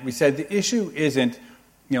 and we said the issue isn't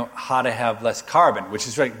how to have less carbon, which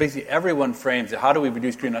is right. Basically, everyone frames it. How do we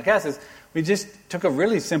reduce greenhouse gases? We just took a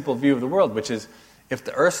really simple view of the world, which is if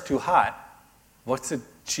the Earth's too hot, what's the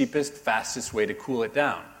cheapest, fastest way to cool it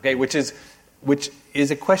down? Okay, which is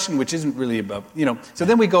a question which isn't really about So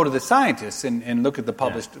then we go to the scientists and look at the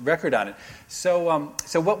published record on it. So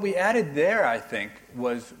what we added there, I think,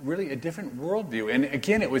 was really a different worldview. And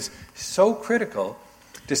again, it was so critical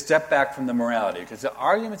to step back from the morality, because the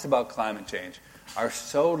arguments about climate change are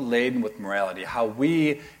so laden with morality, how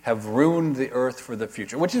we have ruined the earth for the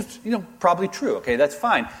future, which is probably true. Okay, that's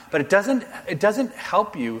fine, but it doesn't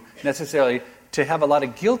help you necessarily to have a lot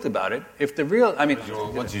of guilt about it. If the real,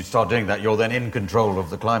 once you start doing that, you're then in control of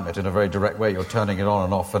the climate in a very direct way. You're turning it on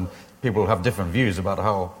and off, and people have different views about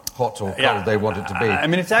how hot or cold they want it to be.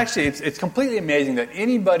 It's completely amazing that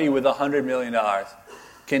anybody with $100 million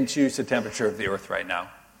can choose the temperature of the earth right now.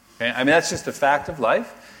 Okay? That's just a fact of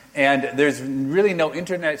life. And there's really no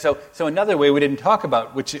internet. So another way we didn't talk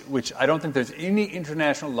about, which I don't think there's any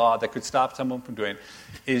international law that could stop someone from doing,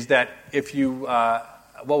 is that if you,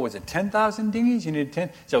 10,000 dinghies? You need 10.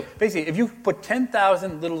 So basically, if you put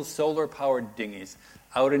 10,000 little solar-powered dinghies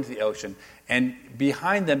out into the ocean, and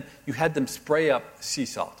behind them you had them spray up sea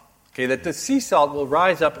salt, okay, that the sea salt will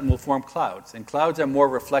rise up and will form clouds, and clouds are more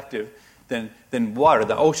reflective than water.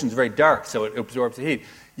 The ocean's very dark, so it absorbs the heat.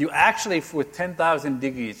 You actually, with 10,000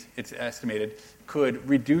 degrees, it's estimated, could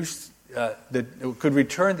reduce could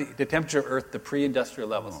return the temperature of Earth to pre-industrial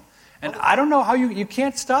levels. And I don't know how you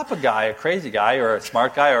can't stop a crazy guy, or a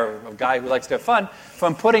smart guy, or a guy who likes to have fun,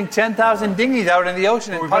 from putting 10,000 dinghies out in the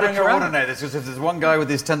ocean and puttering around. Coordinate this, because if there's one guy with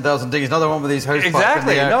these 10,000 dinghies, another one with these hose pipes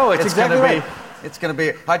exactly. in the air, No, it's exactly right. It's going to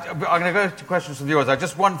be. I'm going to go to questions from viewers.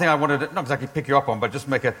 Just one thing I wanted to not exactly pick you up on, but just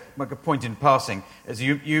make a point in passing. Is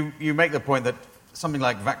you make the point that something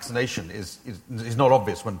like vaccination is not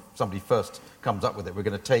obvious when somebody first comes up with it. We're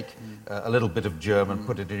going to take a little bit of germ and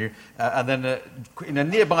put it in you. And then in a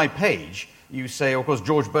nearby page, you say, of course,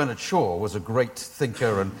 George Bernard Shaw was a great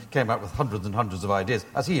thinker and came out with hundreds and hundreds of ideas,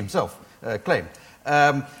 as he himself claimed.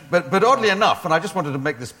 But oddly enough, and I just wanted to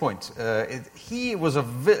make this point, he was a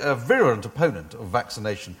virulent opponent of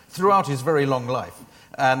vaccination throughout his very long life.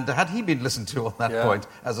 And had he been listened to on that point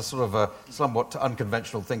as a sort of a somewhat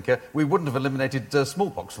unconventional thinker, we wouldn't have eliminated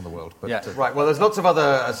smallpox from the world. But, right, well, there's lots of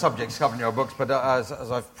other subjects covered in your books, but as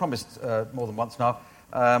I've promised more than once now,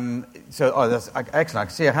 that's excellent. I can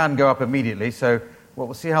see a hand go up immediately, so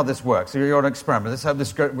we'll see how this works. So you're an experiment. Let's hope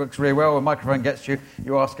this works really well. When a microphone gets you,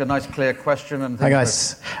 you ask a nice, clear question. And hi,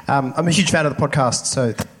 guys. I'm a huge fan of the podcast,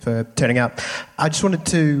 so for turning up. I just wanted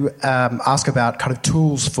to ask about kind of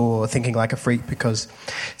tools for thinking like a freak, because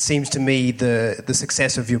it seems to me the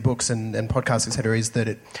success of your books and podcasts, etc., is that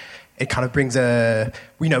it kind of brings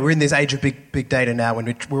we're in this age of big data now,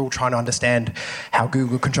 when we're all trying to understand how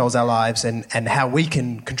Google controls our lives and how we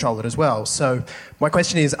can control it as well. So my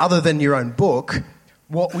question is, other than your own book,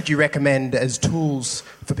 what would you recommend as tools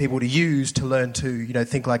for people to use to learn to,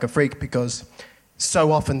 think like a freak? Because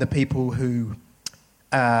so often the people who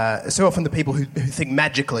think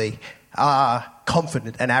magically are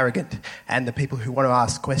confident and arrogant, and the people who want to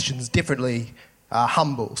ask questions differently are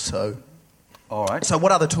humble. So, all right. So,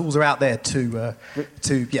 what other tools are out there to?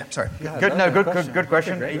 Sorry. Good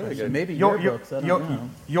question. Really good. Maybe your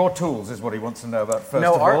tools is what he wants to know about first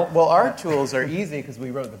No, of all. well, our tools are easy because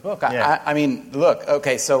we wrote the book. Yeah. I mean, look.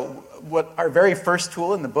 Okay, so what our very first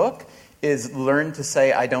tool in the book is learn to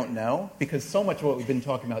say I don't know, because so much of what we've been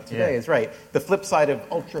talking about today is right. The flip side of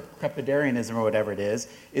ultra-crepidarianism, or whatever it is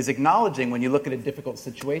acknowledging when you look at a difficult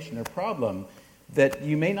situation or problem that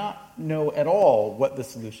you may not know at all what the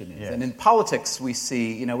solution is. Yes. And in politics, we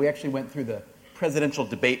see, we actually went through the presidential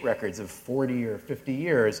debate records of 40 or 50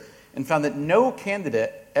 years and found that no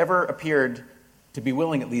candidate ever appeared to be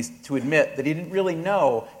willing, at least, to admit that he didn't really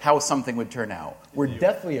know how something would turn out. We're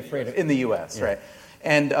deathly afraid of, in the U.S., right?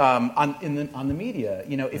 And on the media,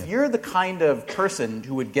 if you're the kind of person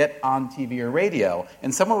who would get on TV or radio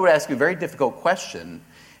and someone would ask you a very difficult question,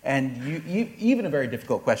 and you even a very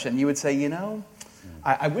difficult question, you would say,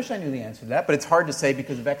 I wish I knew the answer to that, but it's hard to say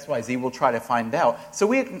because of X, Y, Z. We'll try to find out. So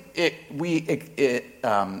we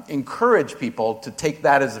encourage people to take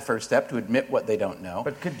that as a first step, to admit what they don't know.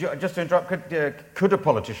 But just to interrupt, could a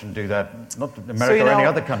politician do that? Not America or any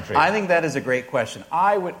other country. I think that is a great question.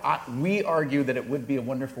 We argue that it would be a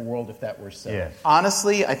wonderful world if that were so. Yes.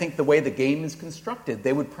 Honestly, I think the way the game is constructed,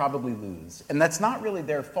 they would probably lose. And that's not really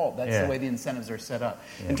their fault. That's the way the incentives are set up.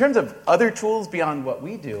 Yeah. In terms of other tools beyond what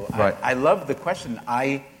we do, right. I love the question.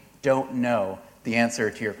 I don't know the answer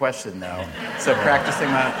to your question, though. So practicing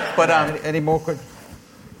that. But any more questions?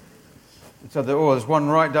 So there's one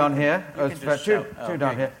right down here. Two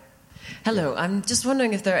down here. Hello. I'm just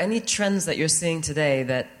wondering if there are any trends that you're seeing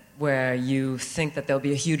today where you think that there'll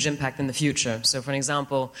be a huge impact in the future. So, for an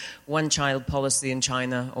example, one-child policy in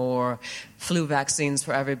China, or flu vaccines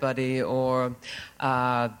for everybody, or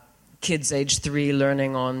kids age 3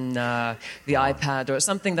 learning on the iPad, or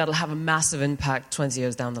something that'll have a massive impact 20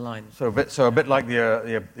 years down the line. So a bit like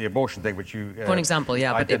the abortion thing, which you for an example,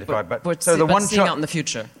 identified. But seeing out in the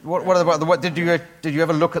future. What about did you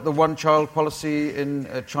ever look at the one-child policy in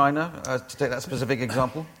China, to take that specific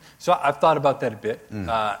example? So I've thought about that a bit, and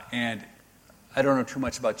I don't know too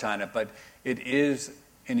much about China, but it is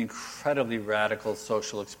an incredibly radical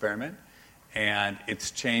social experiment. And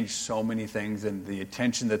it's changed so many things, and the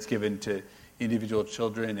attention that's given to individual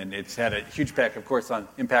children, and it's had a huge impact, of course,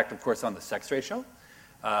 on the sex ratio,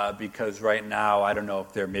 because right now, I don't know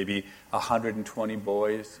if there may be 120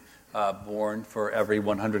 boys born for every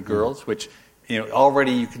 100 girls, which,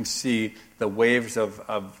 already you can see the waves of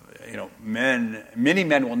men. Many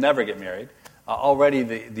men will never get married. Already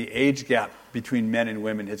the age gap between men and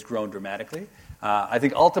women has grown dramatically. I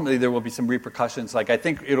think ultimately there will be some repercussions. Like, I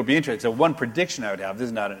think it'll be interesting. So one prediction I would have, this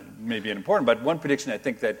is not maybe important, but one prediction I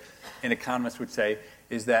think that an economist would say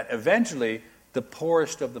is that eventually the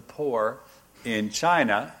poorest of the poor in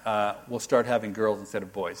China will start having girls instead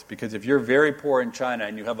of boys. Because if you're very poor in China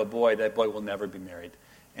and you have a boy, that boy will never be married.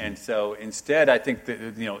 And so instead, I think that,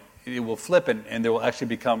 it will flip, and there will actually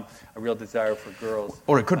become a real desire for girls.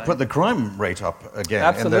 Or it could put the crime rate up again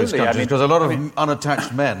Absolutely. in those countries, because a lot of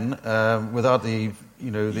unattached men, without the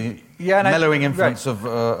mellowing influence of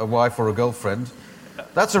a wife or a girlfriend,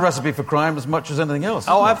 that's a recipe for crime as much as anything else.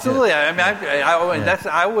 Oh, absolutely. Yeah.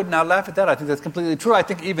 I would not laugh at that. I think that's completely true. I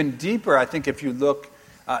think even deeper, if you look,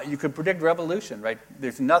 you could predict revolution, right?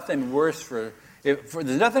 There's nothing worse for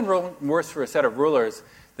a set of rulers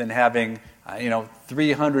than having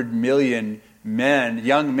 300 million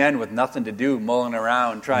young men with nothing to do, mulling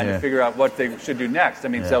around, trying to figure out what they should do next. I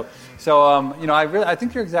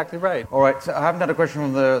think you're exactly right. All right, so I haven't had a question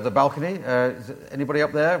from the balcony. Is anybody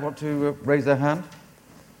up there want to raise their hand?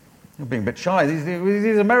 You're being a bit shy.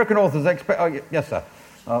 These American authors expect... Oh, yes, sir.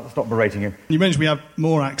 Stop berating you. You mentioned we have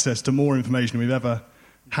more access to more information than we've ever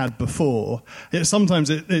had before. Yet sometimes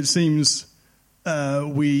it seems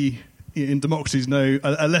we... in democracies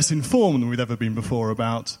are less informed than we've ever been before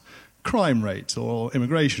about crime rates or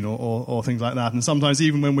immigration or things like that. And sometimes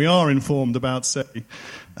even when we are informed about, say,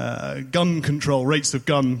 gun control, rates of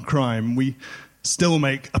gun crime, we still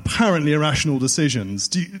make apparently irrational decisions.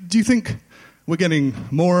 Do you think we're getting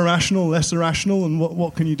more irrational, less irrational, and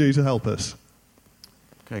what can you do to help us?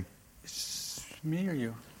 Okay. Me or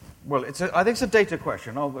you? Well, I think it's a data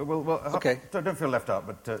question. Okay. Don't feel left out.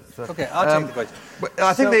 But okay, I'll take the question.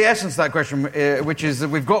 I think the essence of that question, which is that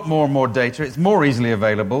we've got more and more data, it's more easily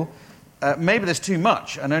available. Maybe there's too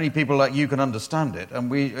much, and only people like you can understand it,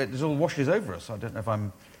 and it all washes over us. I don't know if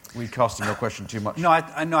I'm recasting your question too much. No,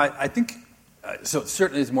 I think so.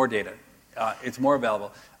 Certainly, there's more data. It's more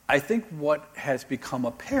available. I think what has become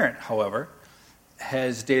apparent, however,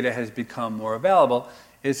 as data has become more available,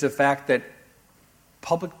 is the fact that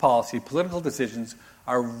public policy, political decisions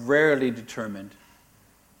are rarely determined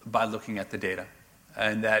by looking at the data.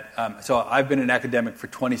 And that, so I've been an academic for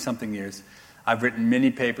 20-something years. I've written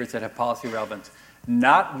many papers that have policy relevance.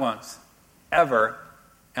 Not once, ever,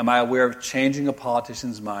 am I aware of changing a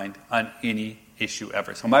politician's mind on any issue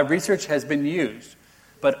ever. So my research has been used,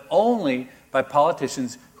 but only by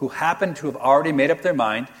politicians who happen to have already made up their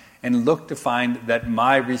mind and look to find that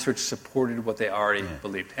my research supported what they already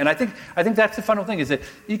believed. And I think that's the fundamental thing, is that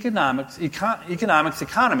economists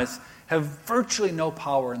have virtually no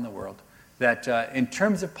power in the world. That in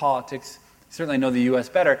terms of politics, certainly I know the U.S.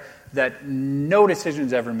 better, that no decision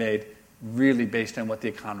is ever made really based on what the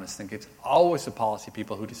economists think. It's always the policy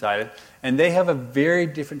people who decide it, and they have a very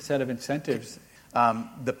different set of incentives.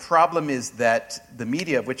 The problem is that the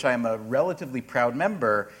media, of which I am a relatively proud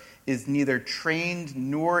member, is neither trained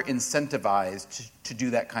nor incentivized to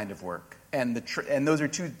do that kind of work. And those are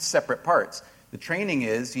two separate parts. The training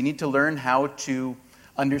is you need to learn how to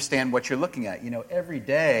understand what you're looking at. Every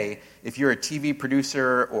day, if you're a TV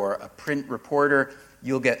producer or a print reporter,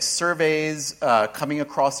 you'll get surveys coming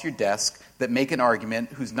across your desk that make an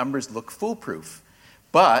argument whose numbers look foolproof.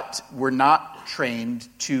 But we're not trained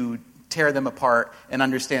to tear them apart and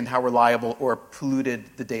understand how reliable or polluted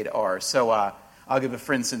the data are. So I'll give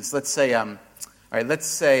for instance. Let's say I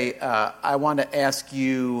want to ask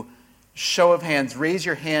you, show of hands, raise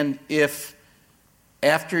your hand if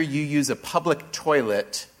after you use a public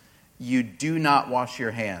toilet, you do not wash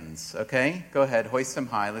your hands. Okay? Go ahead, hoist them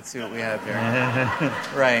high. Let's see what we have here.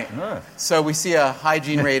 Right. So we see a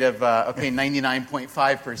hygiene rate of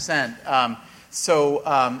 99.5%. So,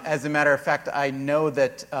 as a matter of fact, I know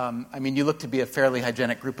that, you look to be a fairly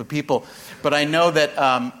hygienic group of people, but I know that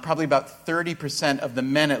probably about 30% of the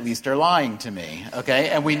men, at least, are lying to me, okay?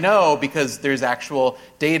 And we know because there's actual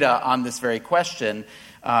data on this very question,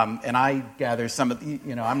 and I gather some of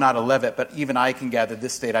I'm not a Levitt, but even I can gather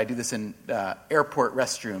this data. I do this in airport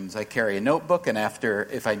restrooms. I carry a notebook, and after,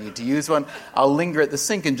 if I need to use one, I'll linger at the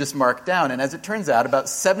sink and just mark down. And as it turns out, about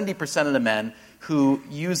 70% of the men who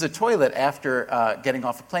use a toilet after getting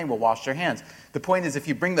off a plane will wash their hands. The point is, if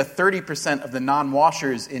you bring the 30% of the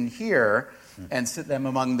non-washers in here and sit them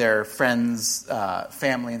among their friends,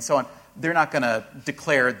 family, and so on, they're not going to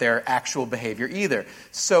declare their actual behavior either.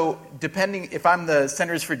 So depending, if I'm the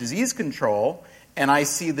Centers for Disease Control and I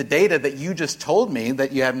see the data that you just told me,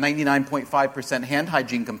 that you have 99.5% hand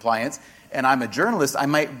hygiene compliance, and I'm a journalist, I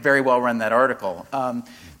might very well run that article.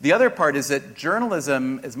 The other part is that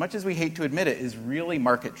journalism, as much as we hate to admit it, is really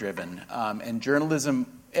market-driven. And journalism,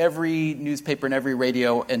 every newspaper and every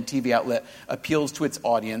radio and TV outlet appeals to its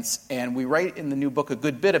audience. And we write in the new book a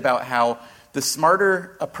good bit about how the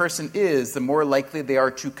smarter a person is, the more likely they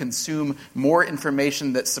are to consume more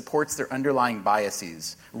information that supports their underlying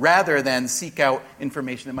biases, rather than seek out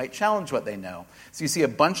information that might challenge what they know. So you see a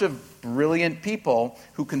bunch of brilliant people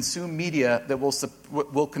who consume media that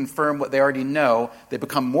will confirm what they already know. They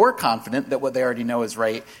become more confident that what they already know is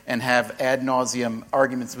right and have ad nauseum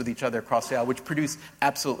arguments with each other across the aisle, which produce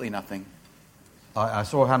absolutely nothing. I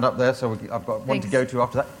saw a hand up there, so I've got one to go to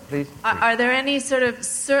after that, please. Are there any sort of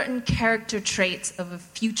certain character traits of a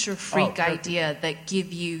future freak idea that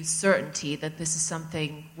give you certainty that this is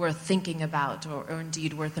something worth thinking about or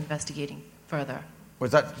indeed worth investigating further?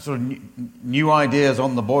 Was that sort of new ideas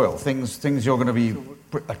on the boil, things you're going to be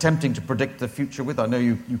attempting to predict the future with? I know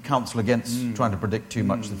you counsel against trying to predict too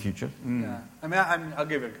much the future. Yeah. I'll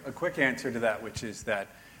give a quick answer to that, which is that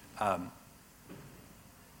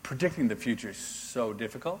predicting the future is so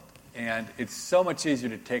difficult, and it's so much easier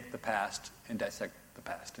to take the past and dissect the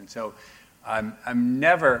past. And so I'm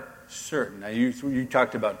never certain. Now, you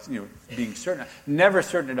talked about being certain. Never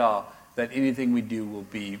certain at all that anything we do will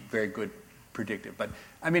be very good predictive. But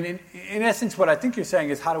in essence, what I think you're saying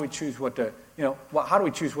is how do we choose what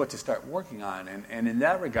to start working on? And in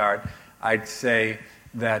that regard, I'd say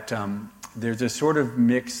that there's a sort of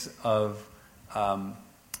mix of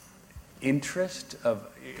interest of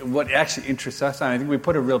what actually interests us. And I think we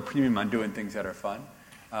put a real premium on doing things that are fun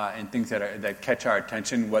and things that catch our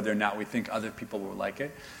attention, whether or not we think other people will like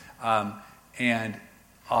it. and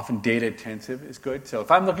often data intensive is good. So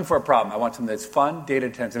if I'm looking for a problem, I want something that's fun, data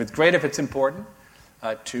intensive. It's great if it's important,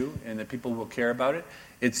 too, and that people will care about it.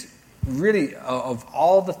 It's really, of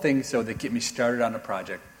all the things, though, that get me started on a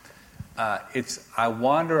project, I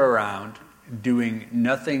wander around doing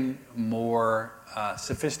nothing more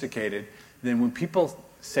sophisticated than when people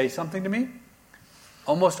say something to me,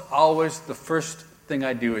 almost always the first thing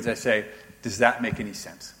I do is I say, does that make any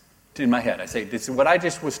sense? In my head, I say, does what I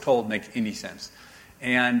just was told make any sense?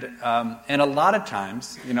 And a lot of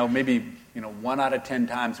times, maybe 1 out of 10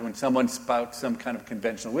 times when someone spouts some kind of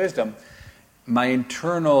conventional wisdom, my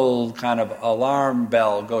internal kind of alarm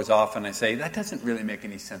bell goes off and I say, that doesn't really make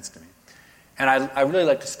any sense to me. And I really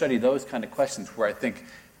like to study those kind of questions where I think,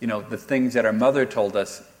 the things that our mother told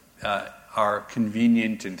us are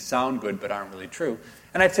convenient and sound good but aren't really true.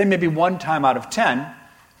 And I'd say maybe 1 time out of 10,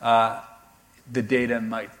 the data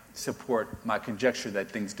might support my conjecture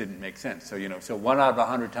that things didn't make sense. So 1 out of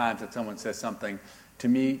 100 times that someone says something to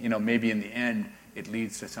me, maybe in the end it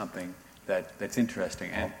leads to something that's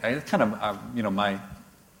interesting. And it's kind of,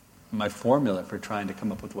 my formula for trying to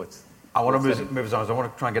come up with what's... I want to move on. I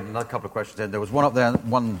want to try and get another couple of questions in. There was one up there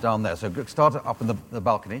and one down there. So start up in the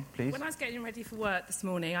balcony, please. When I was getting ready for work this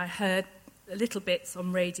morning, I heard little bits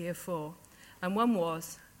on Radio 4. And one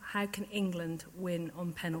was, how can England win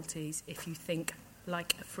on penalties if you think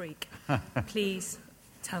like a freak? Please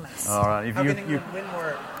tell us. All right. How can England win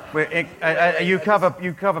more? You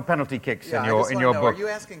cover penalty kicks in your book. Are you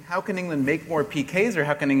asking how can England make more PKs or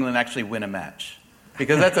how can England actually win a match?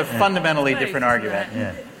 Because that's a fundamentally different argument.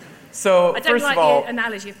 Yeah. So, I don't like the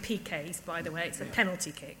analogy of PKs, by the way. It's a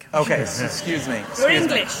penalty kick. Okay, excuse me. We're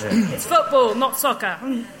English. It's football, not soccer.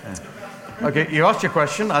 Okay, you asked your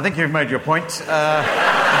question. I think you've made your point.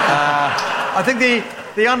 I think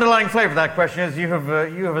the underlying flavour of that question is you have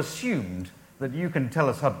assumed that you can tell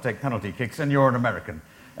us how to take penalty kicks, and you're an American.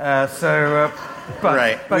 But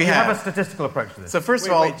you have a statistical approach to this. So first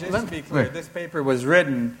of all, just to be clear, this paper was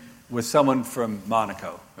written with someone from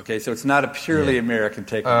Monaco. Okay, so it's not a purely American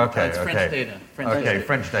take. Okay, it's French data.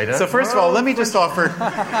 French data. So first of all, let me just offer.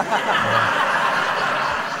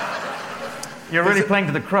 You're really playing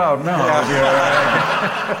to the crowd now.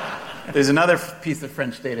 There's another piece of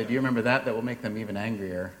French data. Do you remember that? That will make them even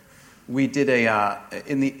angrier. We did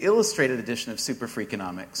in the illustrated edition of Super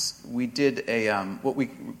Freakonomics, we did what we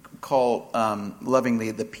call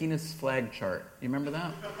lovingly the penis flag chart. You remember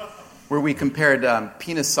that? Where we compared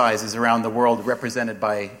penis sizes around the world represented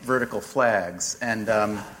by vertical flags. And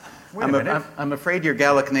I'm afraid your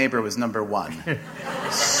Gallic neighbor was number 1.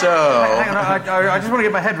 So... Hang on, I just want to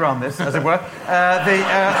get my head around this, as it were.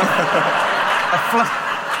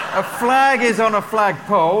 A flag is on a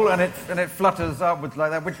flagpole, and it flutters upwards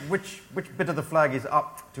like that. Which bit of the flag is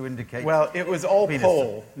up to indicate? Well, it was all penis?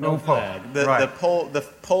 pole, no flag. Pole. The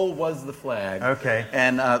pole was the flag. Okay.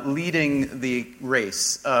 And leading the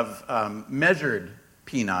race of measured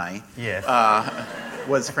peni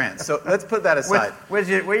was France. So let's put that aside. Where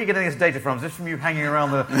are you getting this data from? Is this from you hanging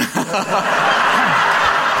around the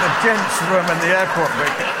gents' room in the airport?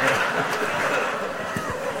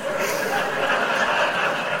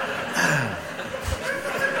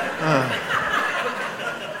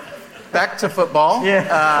 Back to football.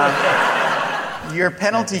 Your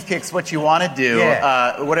penalty kick's what you want to do.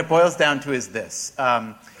 What it boils down to is this.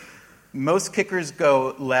 Most kickers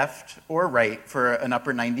go left or right for an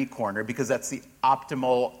upper 90 corner because that's the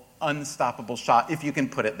optimal, unstoppable shot if you can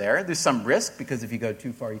put it there. There's some risk because if you go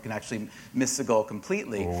too far, you can actually miss the goal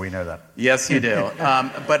completely. Oh, we know that. Yes, you do.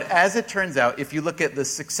 But as it turns out, if you look at the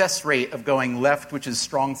success rate of going left, which is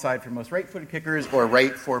strong side for most right-footed kickers, or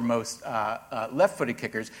right for most left-footed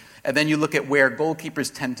kickers, and then you look at where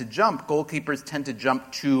goalkeepers tend to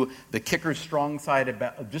jump to the kicker's strong side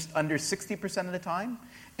about just under 60% of the time,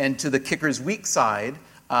 and to the kicker's weak side,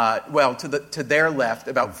 to their left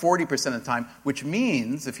about 40% of the time, which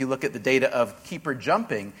means, if you look at the data of keeper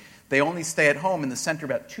jumping, they only stay at home in the center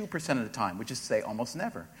about 2% of the time, which is to say almost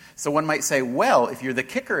never. So one might say, well, if you're the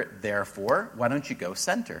kicker, therefore, why don't you go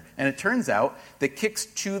center? And it turns out that kicks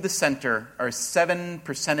to the center are 7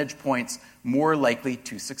 percentage points more likely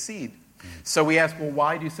to succeed. So we ask, well,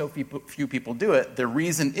 why do so few people do it? The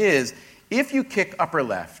reason is, if you kick upper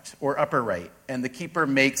left or upper right and the keeper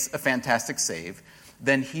makes a fantastic save,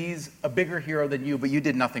 then he's a bigger hero than you, but you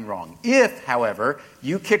did nothing wrong. If, however,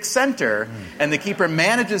 you kick center and the keeper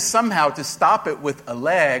manages somehow to stop it with a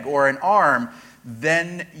leg or an arm,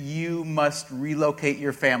 then you must relocate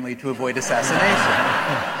your family to avoid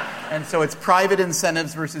assassination. And so it's private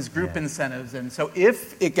incentives versus group incentives. And so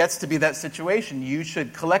if it gets to be that situation, you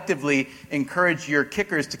should collectively encourage your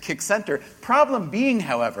kickers to kick center. Problem being,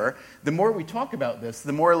 however, the more we talk about this,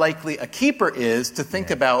 the more likely a keeper is to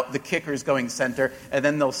think about the kickers going center, and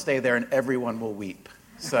then they'll stay there and everyone will weep.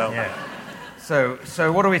 So,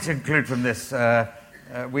 so what are we to conclude from this?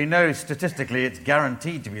 We know statistically it's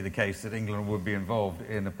guaranteed to be the case that England would be involved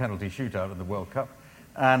in a penalty shootout in the World Cup.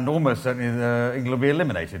 And almost certainly England will be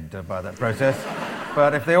eliminated by that process.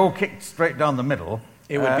 But if they all kicked straight down the middle...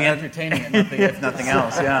 It would be entertaining, if nothing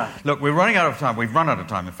else, yeah. Look, we're running out of time. We've run out of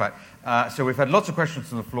time, in fact. So we've had lots of questions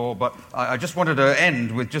from the floor, but I just wanted to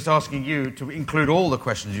end with just asking you to include all the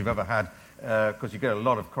questions you've ever had, because you get a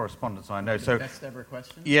lot of correspondence, I know. So, best ever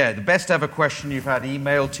question? Yeah, the best ever question you've had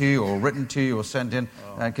emailed to you or written to you or sent in.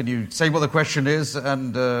 Can you say what the question is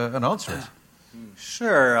and answer it?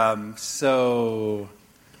 Sure. So...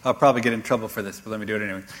 I'll probably get in trouble for this, but let me do it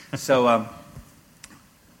anyway. So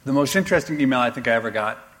the most interesting email I think I ever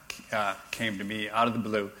got came to me out of the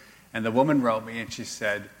blue. And the woman wrote me and she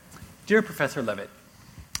said, "Dear Professor Levitt,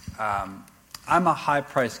 I'm a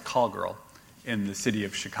high-priced call girl in the city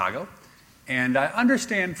of Chicago. And I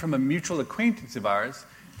understand from a mutual acquaintance of ours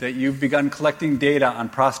that you've begun collecting data on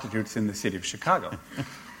prostitutes in the city of Chicago.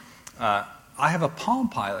 I have a Palm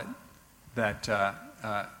Pilot that...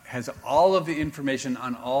 has all of the information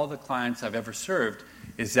on all the clients I've ever served.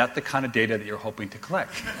 Is that the kind of data that you're hoping to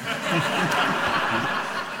collect?"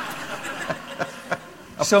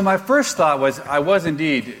 So my first thought was I was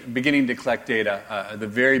indeed beginning to collect data at the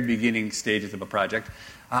very beginning stages of a project,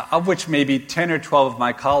 of which maybe 10 or 12 of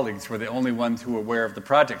my colleagues were the only ones who were aware of the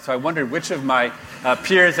project. So I wondered which of my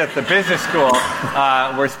peers at the business school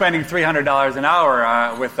were spending $300 an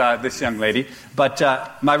hour with this young lady. But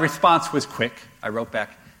my response was quick. I wrote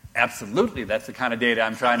back, "Absolutely, that's the kind of data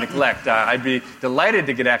I'm trying to collect. I'd be delighted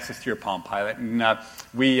to get access to your Palm Pilot." And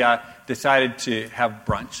we decided to have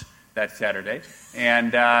brunch that Saturday.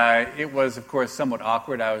 And it was, of course, somewhat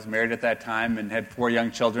awkward. I was married at that time and had 4 young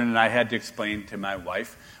children, and I had to explain to my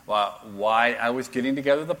wife why I was getting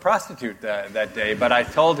together with a prostitute that day. But I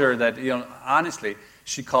told her that, honestly,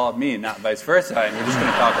 she called me, not vice versa, and we're just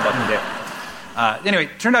going to talk about the data. Anyway,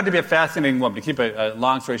 it turned out to be a fascinating woman. To keep a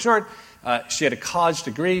long story short, she had a college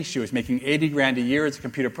degree. She was making $80,000 a year as a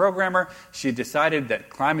computer programmer. She decided that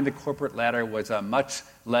climbing the corporate ladder was a much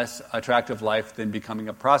less attractive life than becoming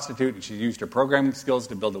a prostitute, and she used her programming skills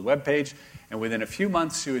to build a web page. And within a few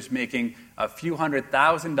months, she was making a few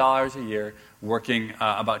 $100,000 a year, working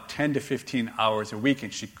about 10 to 15 hours a week,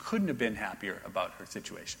 and she couldn't have been happier about her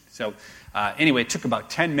situation. So anyway, it took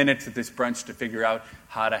about 10 minutes at this brunch to figure out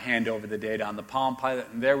how to hand over the data on the Palm Pilot,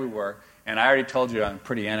 and there we were. And I already told you I'm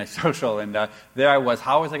pretty antisocial, and there I was.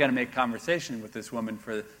 How was I going to make conversation with this woman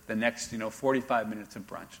for the next, 45 minutes of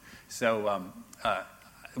brunch? So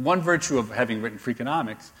one virtue of having written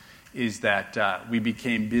Freakonomics is that we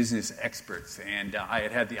became business experts, and I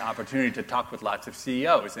had the opportunity to talk with lots of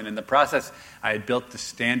CEOs, and in the process, I had built the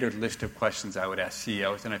standard list of questions I would ask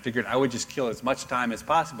CEOs, and I figured I would just kill as much time as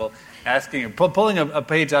possible pulling a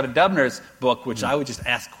page out of Dubner's book, which I would just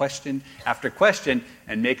ask question after question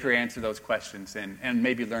and make her answer those questions and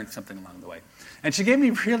maybe learn something along the way. And she gave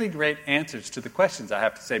me really great answers to the questions, I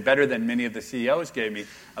have to say, better than many of the CEOs gave me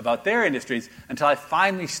about their industries, until I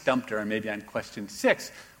finally stumped her, and maybe on question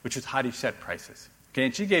 6, which is, how do you set prices? Okay,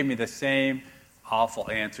 and she gave me the same awful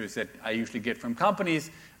answers that I usually get from companies,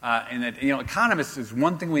 and that, economists is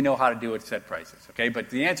one thing we know how to do is set prices, okay? But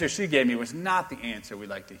the answer she gave me was not the answer we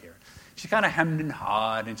like to hear. She kind of hemmed and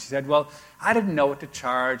hawed, and she said, well, I didn't know what to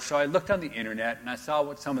charge, so I looked on the internet, and I saw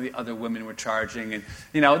what some of the other women were charging, and,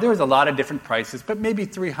 there was a lot of different prices, but maybe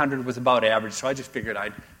 300 was about average, so I just figured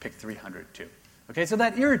I'd pick 300 too. Okay, so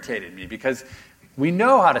that irritated me, because we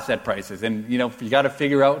know how to set prices, and you got to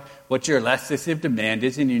figure out what your elasticity of demand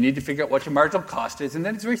is, and you need to figure out what your marginal cost is, and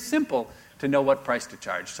then it's very simple to know what price to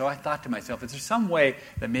charge. So I thought to myself, is there some way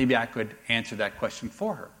that maybe I could answer that question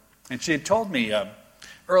for her? And she had told me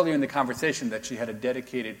earlier in the conversation that she had a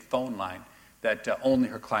dedicated phone line that only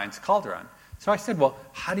her clients called her on. So I said, well,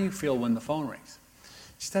 how do you feel when the phone rings?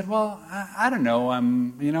 She said, well, I don't know.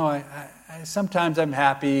 Sometimes I'm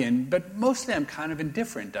happy, but mostly I'm kind of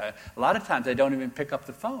indifferent. A lot of times I don't even pick up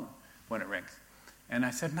the phone when it rings. And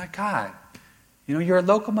I said, my God, you're a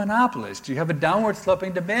local monopolist. You have a downward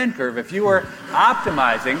sloping demand curve. If you were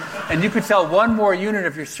optimizing and you could sell one more unit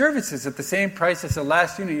of your services at the same price as the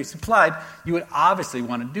last unit you supplied, you would obviously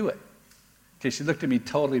want to do it. Okay, she looked at me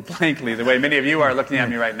totally blankly, the way many of you are looking at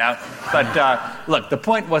me right now. But look, the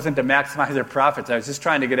point wasn't to maximize her profits. I was just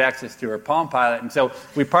trying to get access to her Palm Pilot. And so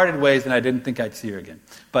we parted ways, and I didn't think I'd see her again.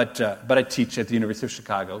 But I teach at the University of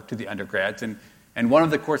Chicago to the undergrads. And one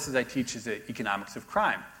of the courses I teach is the economics of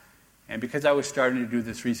crime. And because I was starting to do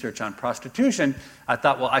this research on prostitution, I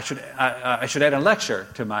thought, well, I should add a lecture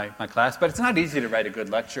to my class. But it's not easy to write a good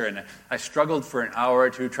lecture. And I struggled for an hour or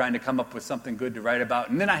two trying to come up with something good to write about.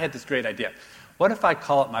 And then I had this great idea. What if I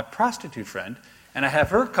call up my prostitute friend and I have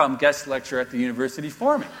her come guest lecture at the university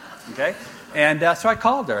for me? Okay? And so I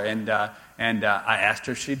called her and I asked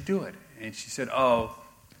her if she'd do it. And she said, oh,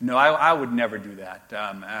 no, I would never do that.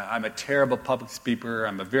 I'm a terrible public speaker.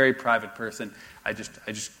 I'm a very private person. I just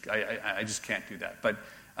can't do that. But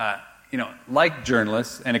like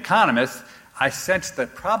journalists and economists, I sense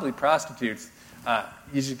that probably prostitutes,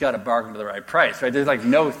 you just got to bargain to the right price, right? There's like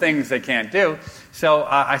no things they can't do. So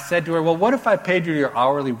I said to her, well, what if I paid you your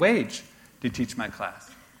hourly wage to teach my class?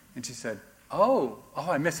 And she said, oh,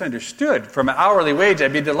 I misunderstood. From an hourly wage,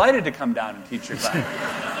 I'd be delighted to come down and teach your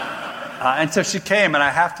class. And so she came, and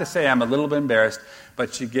I have to say I'm a little bit embarrassed,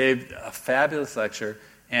 but she gave a fabulous lecture,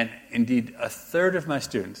 and indeed a third of my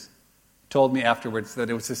students told me afterwards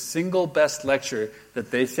that it was the single best lecture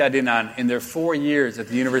that they sat in on in their 4 years at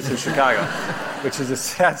the University of Chicago, which is a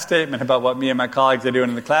sad statement about what me and my colleagues are doing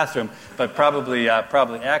in the classroom, but probably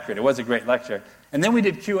accurate. It was a great lecture. And then we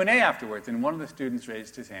did Q&A afterwards, and one of the students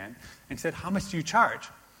raised his hand and said, how much do you charge?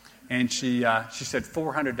 And she said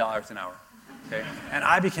 $400 an hour. Okay? And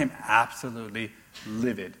I became absolutely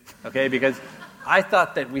livid, okay, because I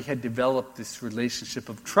thought that we had developed this relationship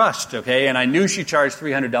of trust, okay, and I knew she charged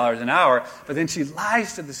 $300 an hour, but then she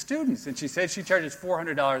lies to the students, and she said she charges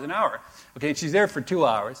 $400 an hour, okay, and she's there for 2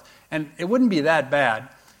 hours, and it wouldn't be that bad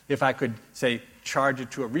if I could, say, charge it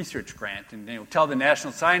to a research grant and tell the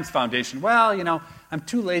National Science Foundation, well, I'm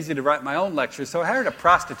too lazy to write my own lectures, so I hired a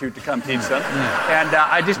prostitute to come teach them, and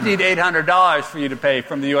I just need $800 for you to pay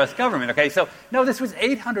from the U.S. government, okay? So, no, this was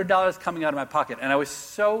 $800 coming out of my pocket, and I was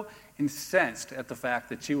so incensed at the fact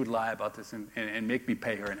that she would lie about this and make me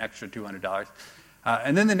pay her an extra $200.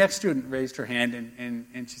 And then the next student raised her hand,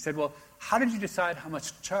 and she said, well, how did you decide how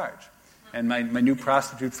much to charge? And my new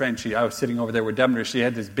prostitute friend, I was sitting over there with Dubner, she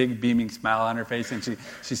had this big beaming smile on her face, and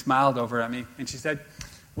she smiled over at me, and she said,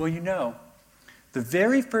 well, the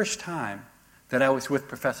very first time that I was with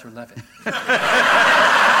Professor Levitt.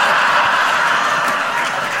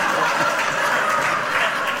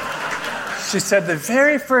 She said, the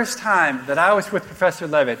very first time that I was with Professor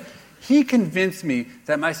Levitt, he convinced me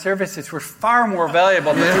that my services were far more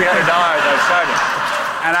valuable than $300 I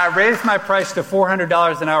started. And I raised my price to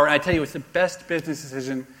 $400 an hour, and I tell you, it's the best business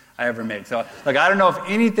decision I ever made. So, look, I don't know if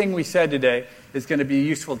anything we said today is going to be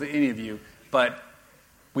useful to any of you, but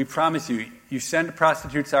we promise you, you send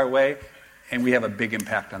prostitutes our way, and we have a big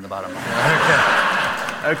impact on the bottom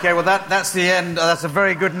line. Okay, well, that's the end. That's a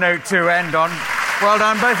very good note to end on. Well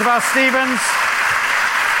done, both of our Stephens,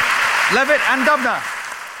 Levitt and Dubner.